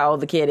knows how old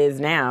the kid is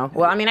now.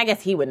 Well, I mean, I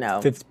guess he would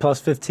know. Plus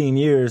 15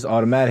 years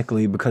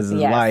automatically because of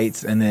the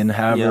lights, and then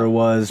however it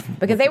was.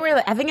 Because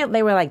I think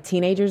they were like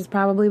teenagers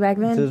probably back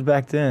then. It was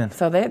back then.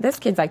 So this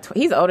kid's like,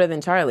 he's older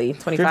than Charlie,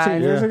 25.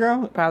 15 years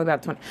ago? Probably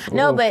about 20.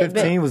 No, but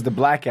 15 was the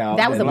blackout.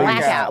 That was a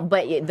blackout.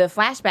 But the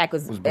flashback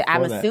was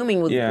I'm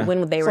assuming, was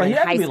when they were in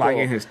high school. So he had to be like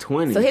in his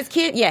 20s. So his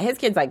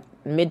kid's like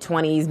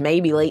mid-20s,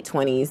 maybe late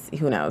 20s.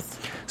 Who knows?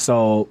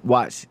 So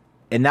watch.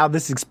 And now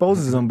this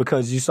exposes him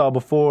because you saw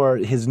before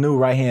his new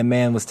right-hand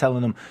man was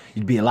telling him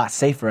you'd be a lot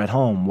safer at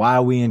home. Why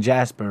are we in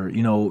Jasper?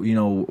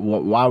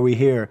 Why are we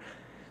here?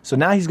 So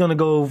now he's going to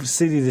go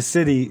city to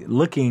city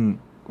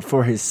looking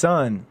for his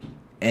son,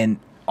 and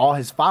all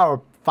his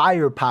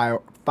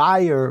firepower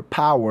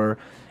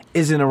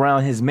isn't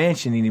around his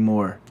mansion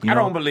anymore. I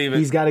don't believe it.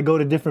 He's got to go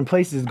to different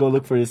places to go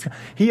look for this.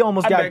 He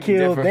almost got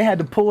killed. They had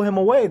to pull him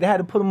away. They had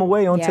to put him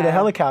away onto the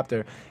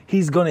helicopter.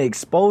 He's going to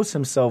expose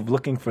himself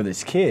looking for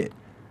this kid.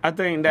 I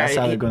think that That's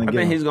how they're gonna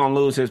get him. He's going to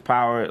lose his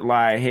power,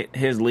 like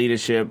his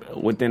leadership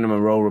within the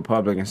Monroe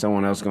Republic, and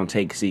someone else going to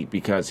take a seat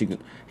because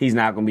he's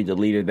not going to be the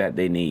leader that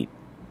they need.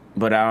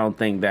 But I don't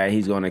think that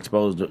he's going to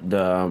expose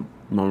the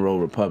Monroe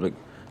Republic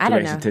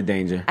to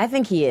danger. I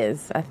think he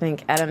is. I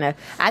don't know.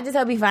 I just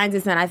hope he finds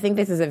his son. I think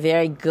this is a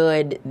very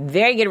good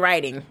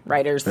writers.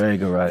 Very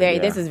good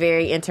writing. This is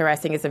very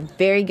interesting. It's a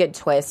very good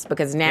twist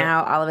because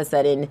now all of a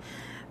sudden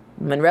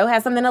Monroe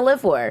has something to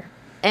live for.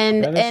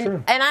 And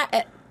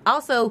I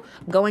also,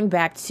 going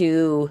back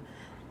to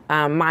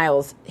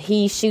Miles,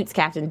 he shoots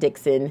Captain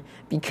Dixon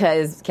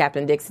because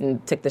Captain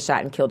Dixon took the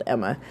shot and killed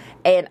Emma.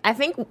 And I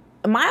think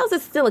Miles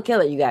is still a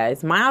killer, you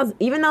guys. Miles,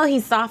 even though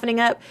he's softening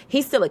up,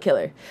 he's still a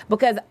killer.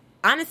 Because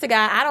honest to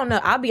God, I don't know.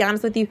 I'll be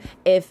honest with you.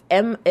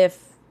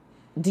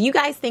 Do you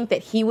guys think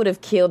that he would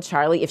have killed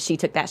Charlie if she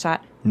took that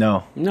shot?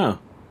 No.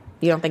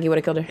 You don't think he would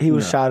have killed her? He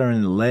would have shot her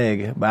in the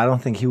leg, but I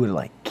don't think he would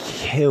have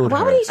killed her.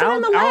 Why would he shoot her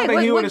in the leg? I don't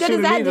think he would What have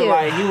good does that do?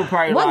 He would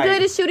probably what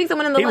good is shooting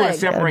someone in the leg? He would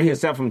separate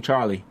himself from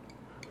Charlie.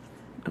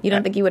 You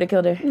don't think he would have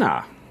killed her?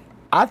 Nah.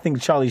 I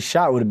think Charlie's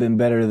shot would have been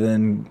better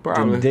than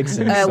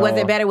Dixon. Was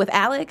it better with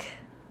Alec?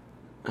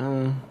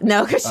 No,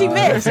 because she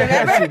missed.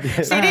 Remember,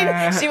 she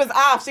didn't. She was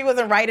off. She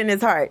wasn't right in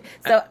his heart.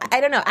 So I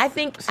don't know. I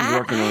think I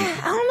don't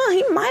know.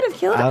 He might have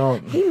killed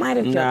her. He might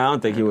have killed her. I don't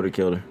think he would have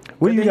killed her.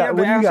 What do you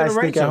guys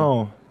think at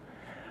home?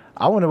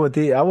 I wonder what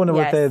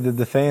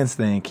the fans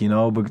think.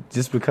 But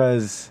just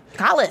because.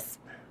 Call us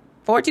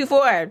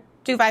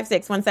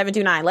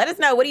 424-256-1729. Let us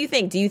know. What do you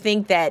think? Do you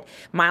think that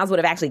Miles would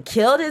have actually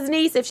killed his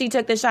niece if she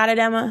took the shot at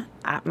Emma?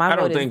 I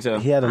don't think so.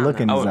 He had a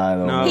look in his eye,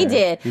 though. No. He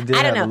did. I don't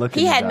have a know. look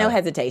He in had his no eye.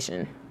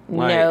 hesitation.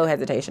 Like, No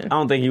hesitation. I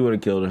don't think he would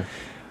have killed her.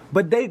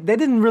 But they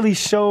didn't really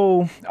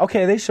show.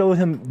 Okay, they showed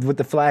him with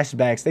the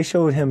flashbacks. They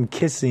showed him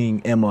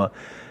kissing Emma,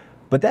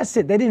 but that's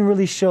it. They didn't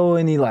really show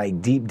any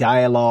deep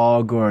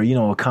dialogue or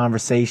a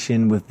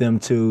conversation with them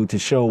to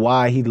show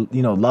why he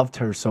loved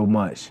her so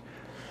much.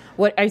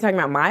 What are you talking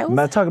about, Miles?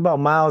 I'm talking about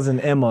Miles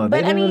and Emma.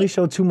 They didn't really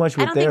show too much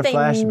with their flashback.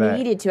 I don't think they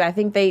needed to. I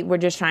think they were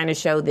just trying to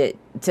show that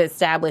to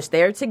establish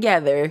they're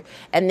together,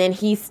 and then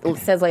he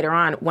says later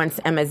on, once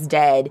Emma's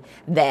dead,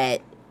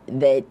 that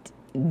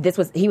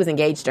he was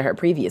engaged to her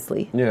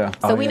previously. Yeah.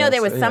 So we know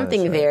there was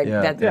something there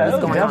that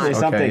was going on. Definitely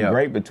something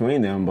great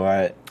between them,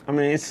 but I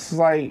mean, it's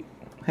like,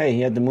 hey,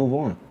 he had to move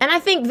on. And I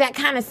think that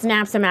kind of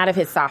snaps him out of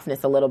his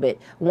softness a little bit.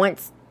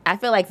 Once I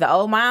feel like the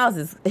old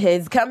Miles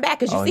has come back,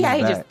 because you see how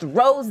he just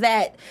throws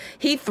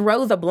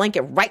a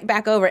blanket right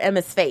back over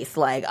Emma's face,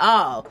 like,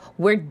 oh,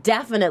 we're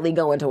definitely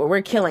going to it.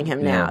 We're killing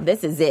him now.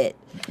 This is it.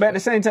 But at the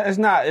same time,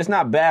 it's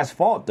not Bass's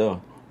fault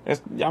though. It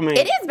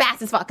is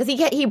Bass's fault because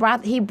he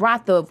brought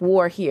the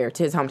war here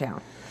to his hometown.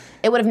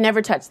 It would have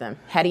never touched them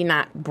had he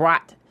not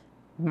brought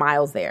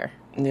Miles there.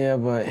 Yeah,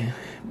 but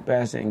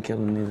Bass didn't kill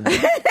him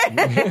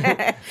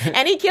either.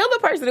 And he killed the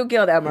person who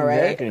killed Emma,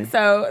 right? Exactly.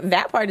 So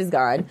that part is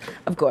gone,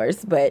 of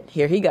course. But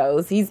here he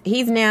goes.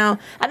 He's now.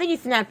 I think he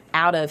snapped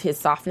out of his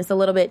softness a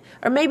little bit,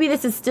 or maybe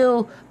this is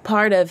still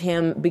part of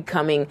him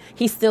becoming.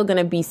 He's still going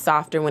to be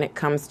softer when it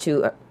comes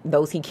to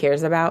those he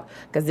cares about,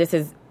 because this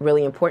is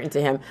really important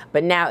to him.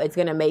 But now it's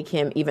going to make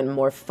him even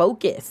more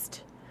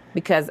focused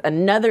because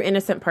another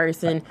innocent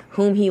person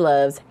whom he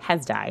loves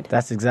has died.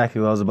 That's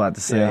exactly what I was about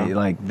to say. Yeah.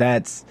 Like,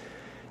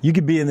 you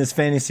could be in this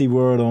fantasy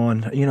world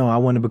on, I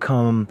want to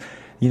become,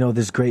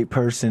 this great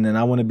person, and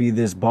I want to be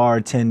this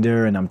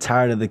bartender, and I'm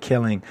tired of the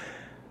killing.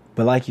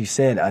 But like you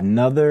said,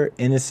 another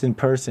innocent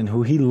person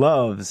who he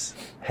loves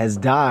has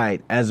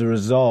died as a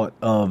result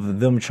of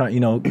them trying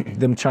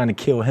to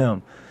kill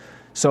him.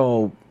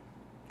 So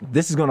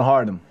this is going to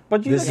hurt him.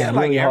 But you This look at is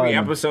like really every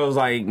hard. episode,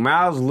 like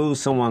Miles lose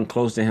someone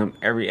close to him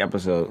every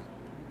episode.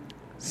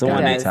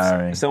 Someone Does.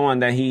 Tiring. someone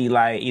that he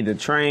like either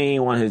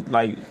trained, one of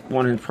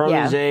his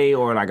protege,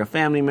 or like a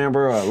family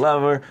member or a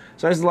lover.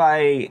 So it's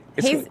like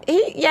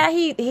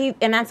He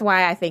and that's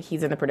why I think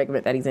he's in the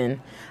predicament that he's in.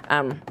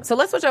 So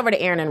let's switch over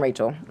to Aaron and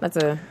Rachel. That's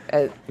a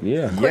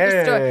yeah.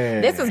 quicker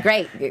story. This was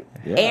great.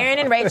 Aaron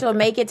and Rachel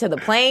make it to the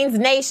Plains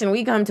Nation.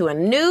 We come to a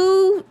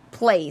new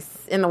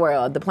place in the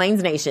world, the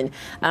Plains Nation,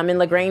 in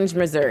LaGrange,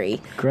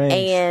 Missouri. Grange.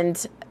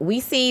 And we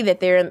see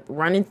that they're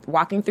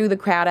walking through the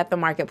crowd at the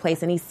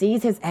marketplace, and he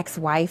sees his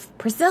ex-wife,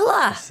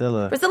 Priscilla.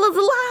 Priscilla's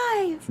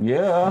alive.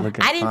 Yeah.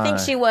 Looking I didn't think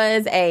fine. she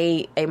was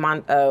a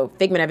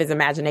figment of his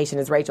imagination,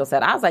 as Rachel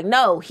said. I was like,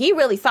 no, he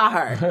really saw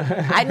her.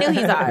 I knew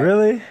he saw her.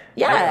 Really?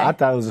 Yeah. I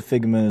thought it was a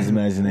figment of his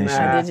imagination.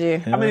 Nah.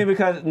 Did you? I mean,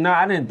 because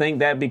I didn't think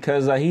that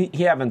because he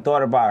haven't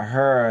thought about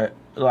her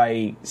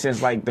like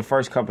since like the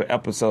first couple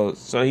episodes.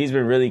 So he's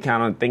been really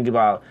kind of thinking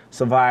about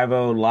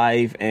survival,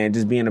 life, and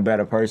just being a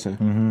better person.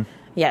 Mm-hmm.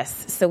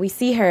 Yes. So we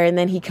see her, and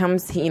then he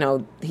comes. He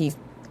fights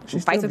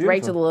with beautiful.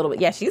 Rachel a little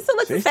bit. Yeah, she still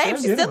looks the She's same. still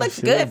She still beautiful. looks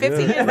She good. look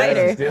 15 good. years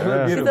later, Still she look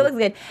still beautiful. looks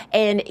good.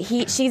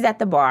 And she's at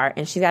the bar,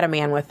 and she's got a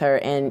man with her,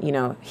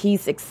 and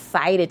he's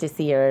excited to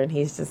see her, and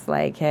he's just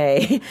like,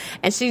 hey,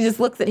 and she just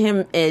looks at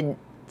him, and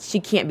she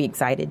can't be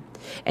excited.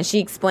 And she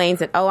explains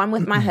that, oh, I'm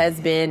with my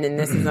husband, and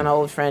this is an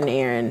old friend,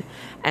 Aaron.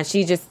 And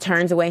she just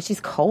turns away.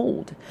 She's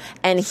cold.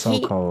 And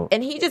cold.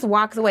 And he just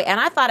walks away. And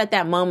I thought at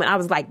that moment, I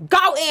was like,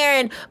 go,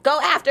 Aaron, go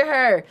after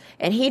her.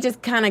 And he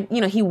just kind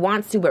of, he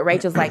wants to, but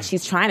Rachel's like,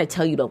 she's trying to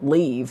tell you to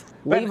leave.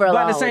 Leave her alone.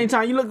 But at the same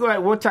time, you look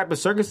at what type of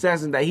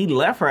circumstances that he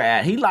left her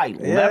at. He left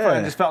her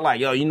and just felt like,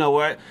 yo, you know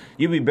what?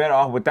 You'd be better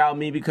off without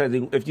me because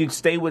if you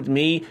stay with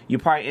me, you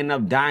probably end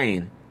up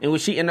dying. And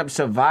would she end up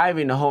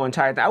surviving the whole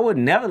entire thing? I would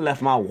never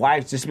left my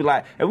wife just be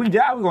like, if we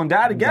die, we're gonna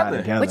die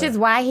together. Which is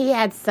why he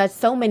had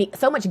so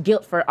much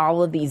guilt for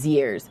all of these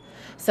years.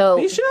 So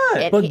He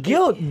should. But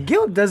guilt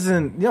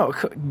doesn't,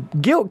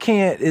 guilt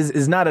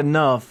is not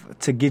enough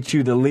to get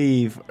you to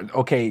leave.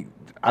 Okay,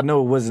 I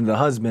know it wasn't the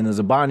husband, it was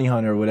a bounty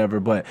hunter or whatever,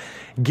 but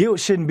guilt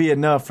shouldn't be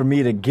enough for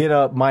me to get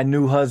up my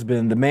new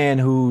husband, the man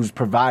who's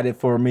provided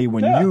for me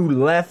when you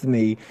left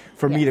me,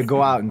 for me to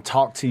go out and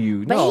talk to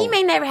you. But he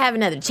may never have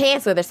another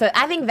chance with her. So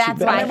I think that's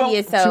why he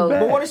is so.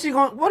 But what is he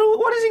going? What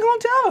is he going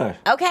to tell her?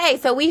 Okay,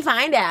 so we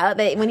find out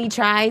that when he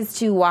tries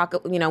to walk,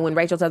 when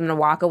Rachel tells him to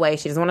walk away,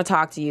 she doesn't want to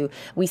talk to you.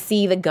 We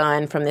see the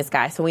gun from this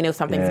guy, so we know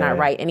something's not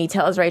right. And he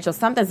tells Rachel,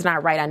 something's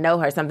not right. I know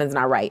her. Something's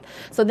not right.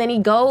 So then he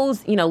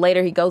goes,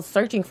 later he goes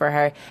searching for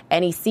her,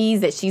 and he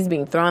sees that she's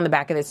being thrown in the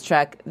back of this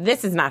truck.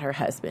 This is not her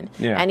husband.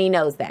 Yeah. And he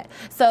knows that.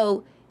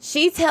 So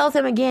she tells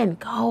him again,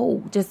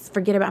 go, just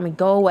forget about me,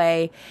 go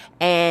away.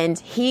 And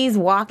he's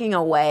walking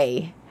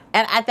away.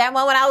 And at that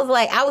moment,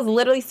 I was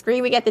literally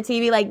screaming at the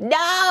TV like,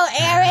 no,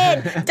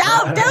 Aaron,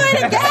 don't do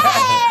it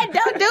again.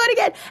 Don't do it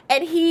again.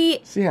 And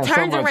he She has so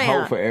turns much around.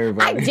 hope for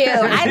everybody. I do.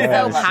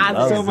 I'm so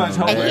positive. So much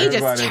hope And for he just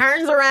everybody.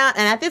 turns around,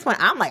 and at this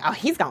point, I'm like, oh,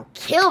 he's going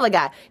to kill the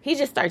guy. He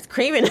just starts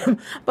creaming him.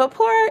 But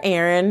poor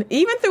Aaron,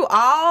 even through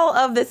all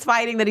of this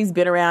fighting that he's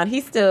been around, he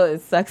still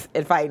sucks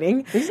at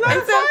fighting. He's not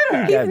a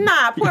fighter. He's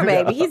not. Poor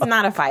baby. He's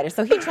not a fighter.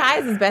 So he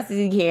tries as best as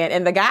he can,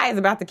 and the guy is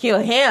about to kill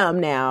him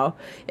now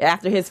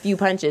after his few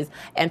punches.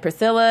 And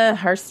Priscilla,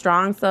 her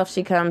strong self,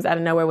 she comes out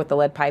of nowhere with the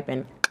lead pipe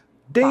and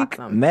Dink,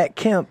 clocks him. Matt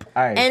Kemp.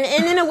 And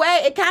in a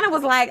way, it kind of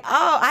was like,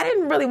 oh, I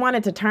didn't really want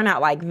it to turn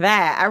out like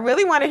that. I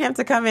really wanted him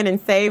to come in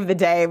and save the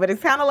day, but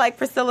it's kind of like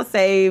Priscilla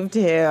saved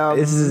him.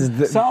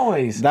 It's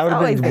always That would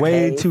have always been the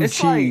way case. too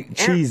It's like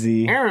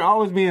cheesy. Aaron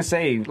always being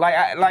saved.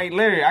 Like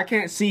literally, I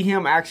can't see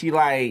him actually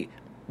like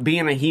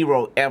being a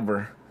hero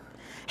ever.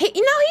 He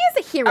is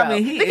a hero. I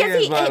mean, he because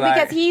is, but, like-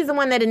 because he's the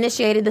one that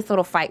initiated this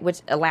little fight,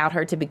 which allowed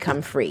her to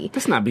become free.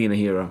 That's not being a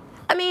hero.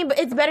 I mean, but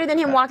it's better than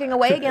him walking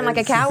away again like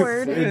a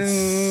coward.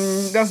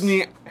 That's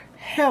me.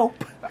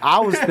 Help. I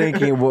was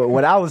thinking,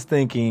 what I was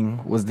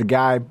thinking was the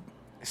guy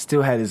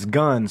still had his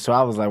gun. So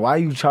I was like, why are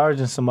you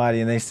charging somebody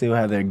and they still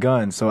have their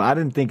gun? So I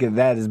didn't think of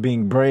that as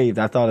being brave.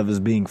 I thought of it as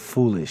being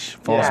foolish.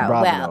 False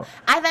bravo. Well,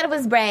 I thought it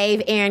was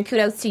brave, Aaron.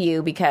 Kudos to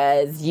you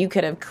because you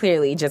could have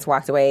clearly just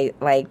walked away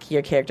like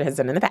your character has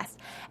done in the past.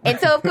 And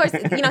so, of course,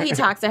 he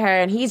talks to her,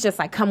 and he's just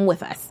like, come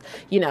with us.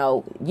 You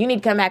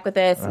need to come back with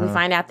us. We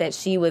find out that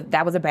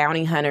that was a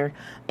bounty hunter,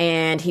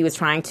 and he was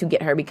trying to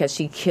get her because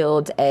she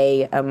killed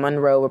a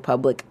Monroe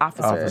Republic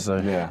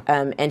officer. Yeah.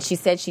 And she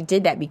said she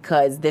did that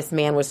because this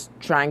man was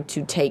trying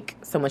to take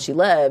someone she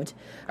loved,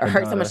 or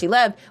hurt someone she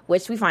loved,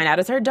 which we find out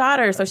is her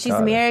daughter. So she's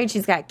married,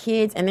 she's got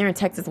kids, and they're in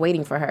Texas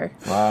waiting for her.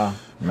 Wow.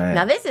 Man.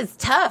 Now, this is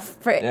tough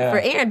for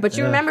Aaron, but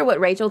you remember what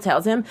Rachel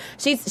tells him?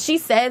 She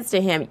says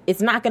to him,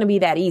 it's not going to be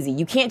that easy.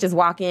 You can't just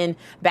walk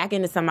back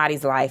into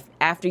somebody's life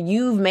after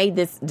you've made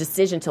this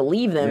decision to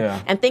leave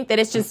them and think that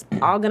it's just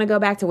all going to go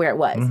back to where it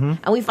was.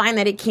 And we find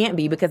that it can't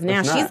be, because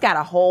now she's got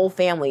a whole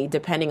family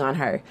depending on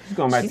her. She's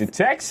going back to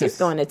Texas. She's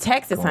going to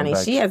Texas, honey.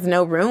 She has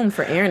no room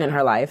for Aaron in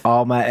her life.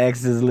 All my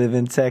exes live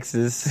in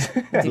Texas.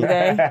 Do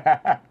they?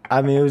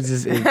 I mean, it was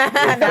just, it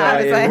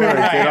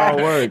all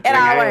worked. It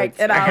all worked,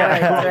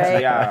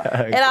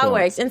 right? It all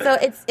works. And so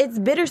it's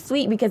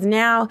bittersweet, because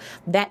now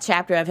that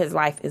chapter of his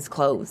life is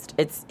closed.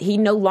 He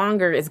no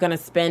longer is going to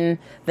spend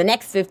the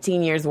next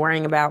 15 years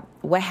worrying about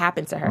what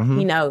happened to her.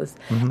 He knows.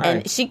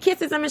 And she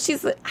kisses him, and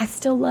she's like, I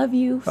still love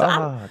you. So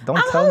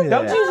don't tell me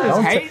that. Don't you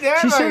just hate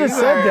that? She should have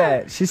said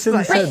that. She should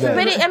have said that.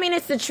 But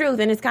it's the truth,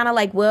 and it's kind of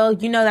like, well,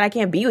 you know that I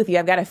can't be with you.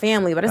 I've got a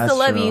family, but I still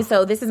love you,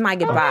 so this is my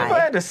goodbye. But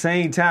at the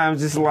same time,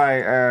 just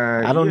like...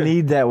 I don't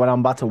need that when I'm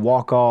about to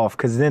walk off,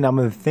 because then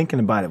I'm thinking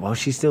about it. Well,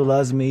 she still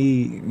loves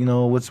me.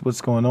 What's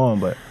going on?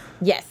 But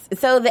yes.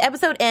 So the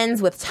episode ends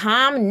with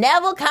Tom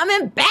Neville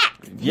coming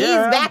back. He's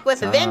back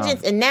with a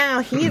vengeance, and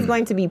now he's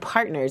going to be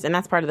partners, and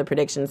that's part of the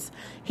predictions.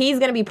 He's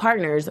going to be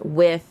partners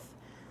with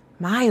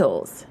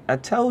Miles. I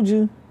told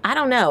you. I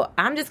don't know.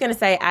 I'm just going to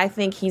say I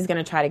think he's going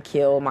to try to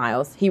kill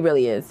Miles. He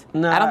really is.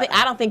 No,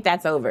 I don't think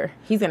that's over.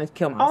 He's going to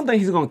kill Miles. I don't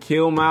think he's going to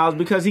kill Miles,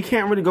 because he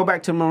can't really go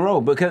back to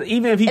Monroe. Because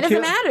even if he it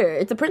doesn't matter.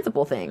 It's a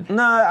principle thing.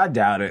 No, I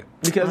doubt it.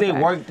 Because they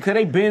worked. Because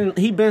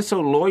he been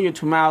so loyal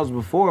to Miles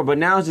before, but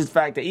now it's just the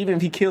fact that even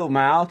if he killed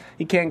Miles,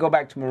 he can't go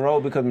back to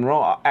Monroe, because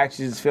Monroe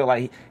actually just feel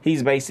like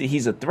he's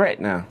a threat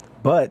now.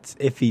 But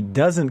if he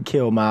doesn't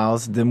kill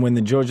Miles, then when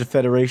the Georgia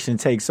Federation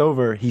takes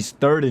over, he's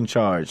third in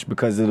charge,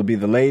 because it'll be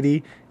the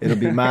lady, it'll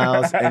be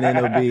Miles, and then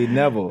it'll be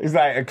Neville. It's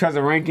like because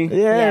of ranking?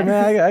 Yeah, Yes.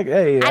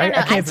 man.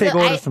 I can't take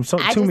orders from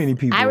too many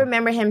people. I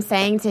remember him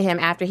saying to him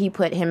after he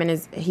put him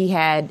in he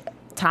had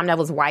Tom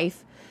Neville's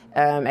wife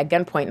at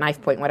gunpoint,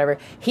 knife point, whatever.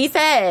 He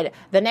said,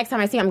 the next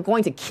time I see him, I'm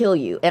going to kill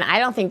you. And I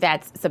don't think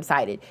that's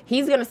subsided.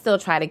 He's going to still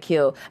try to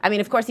kill. I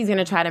mean, of course, he's going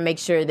to try to make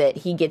sure that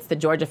he gets the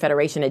Georgia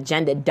Federation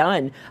agenda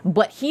done.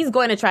 But he's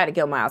going to try to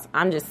kill Miles.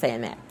 I'm just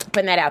saying that.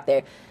 Putting that out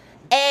there.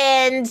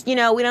 And, we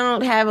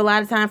don't have a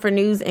lot of time for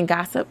news and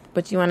gossip.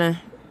 But you want to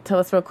tell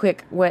us real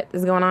quick what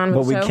is going on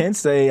with the show? But we can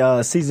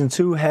say season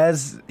 2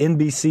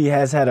 NBC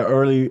has had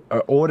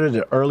ordered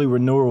an early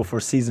renewal for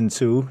season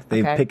 2.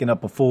 They're picking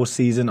up a full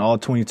season, all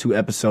 22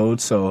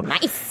 episodes. So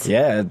nice.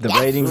 Yeah, the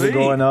ratings are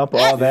going up,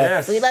 all that.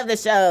 Yes. We love the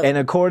show. And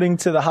according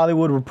to the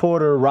Hollywood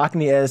Reporter,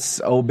 Rockne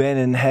S.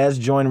 O'Bannon has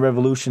joined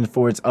Revolution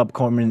for its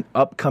upcoming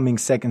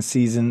second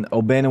season.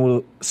 O'Bannon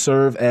will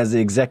serve as the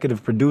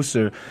executive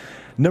producer,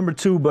 number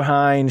 2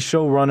 behind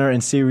showrunner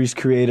and series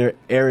creator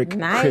Eric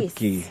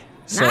Kripke.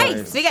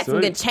 Nice. We got some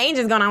good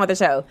changes going on with the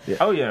show. Yeah.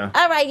 Oh, yeah.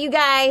 All right, you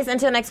guys,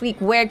 until next week,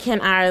 where can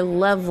our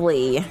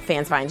lovely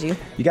fans find you?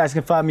 You guys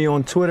can find me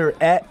on Twitter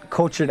at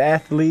Cultured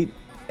Athlete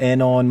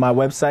and on my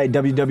website,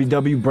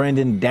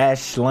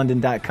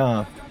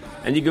 www.brandon-london.com.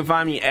 And you can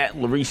find me at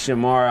Larisha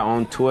Shamara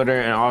on Twitter,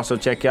 and also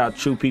check out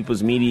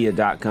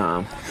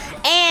TruePeoplesMedia.com.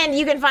 And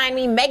you can find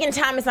me, Megan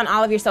Thomas, on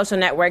all of your social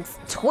networks,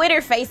 Twitter,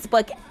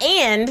 Facebook,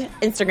 and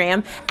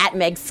Instagram at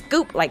Meg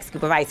Scoop, like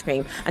scoop of ice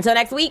cream. Until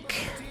next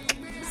week,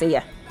 see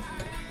ya.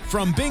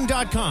 From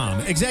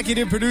Bing.com,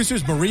 executive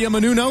producers Maria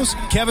Menounos,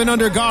 Kevin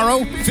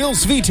Undergaro, Phil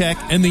Svitek,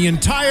 and the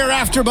entire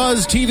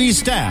AfterBuzz TV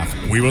staff,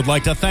 we would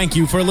like to thank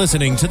you for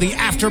listening to the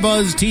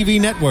AfterBuzz TV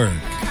network.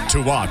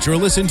 To watch or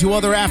listen to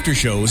other after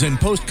shows and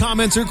post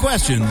comments or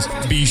questions,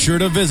 be sure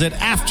to visit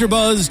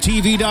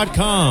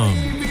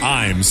AfterBuzzTV.com.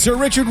 I'm Sir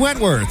Richard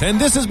Wentworth, and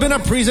this has been a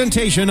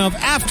presentation of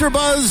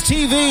AfterBuzz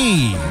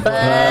TV.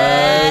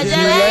 Buzz you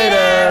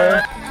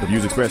later. The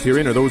views expressed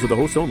herein are those of the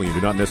hosts only and do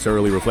not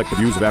necessarily reflect the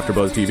views of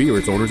AfterBuzz TV or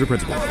its owners or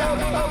principals.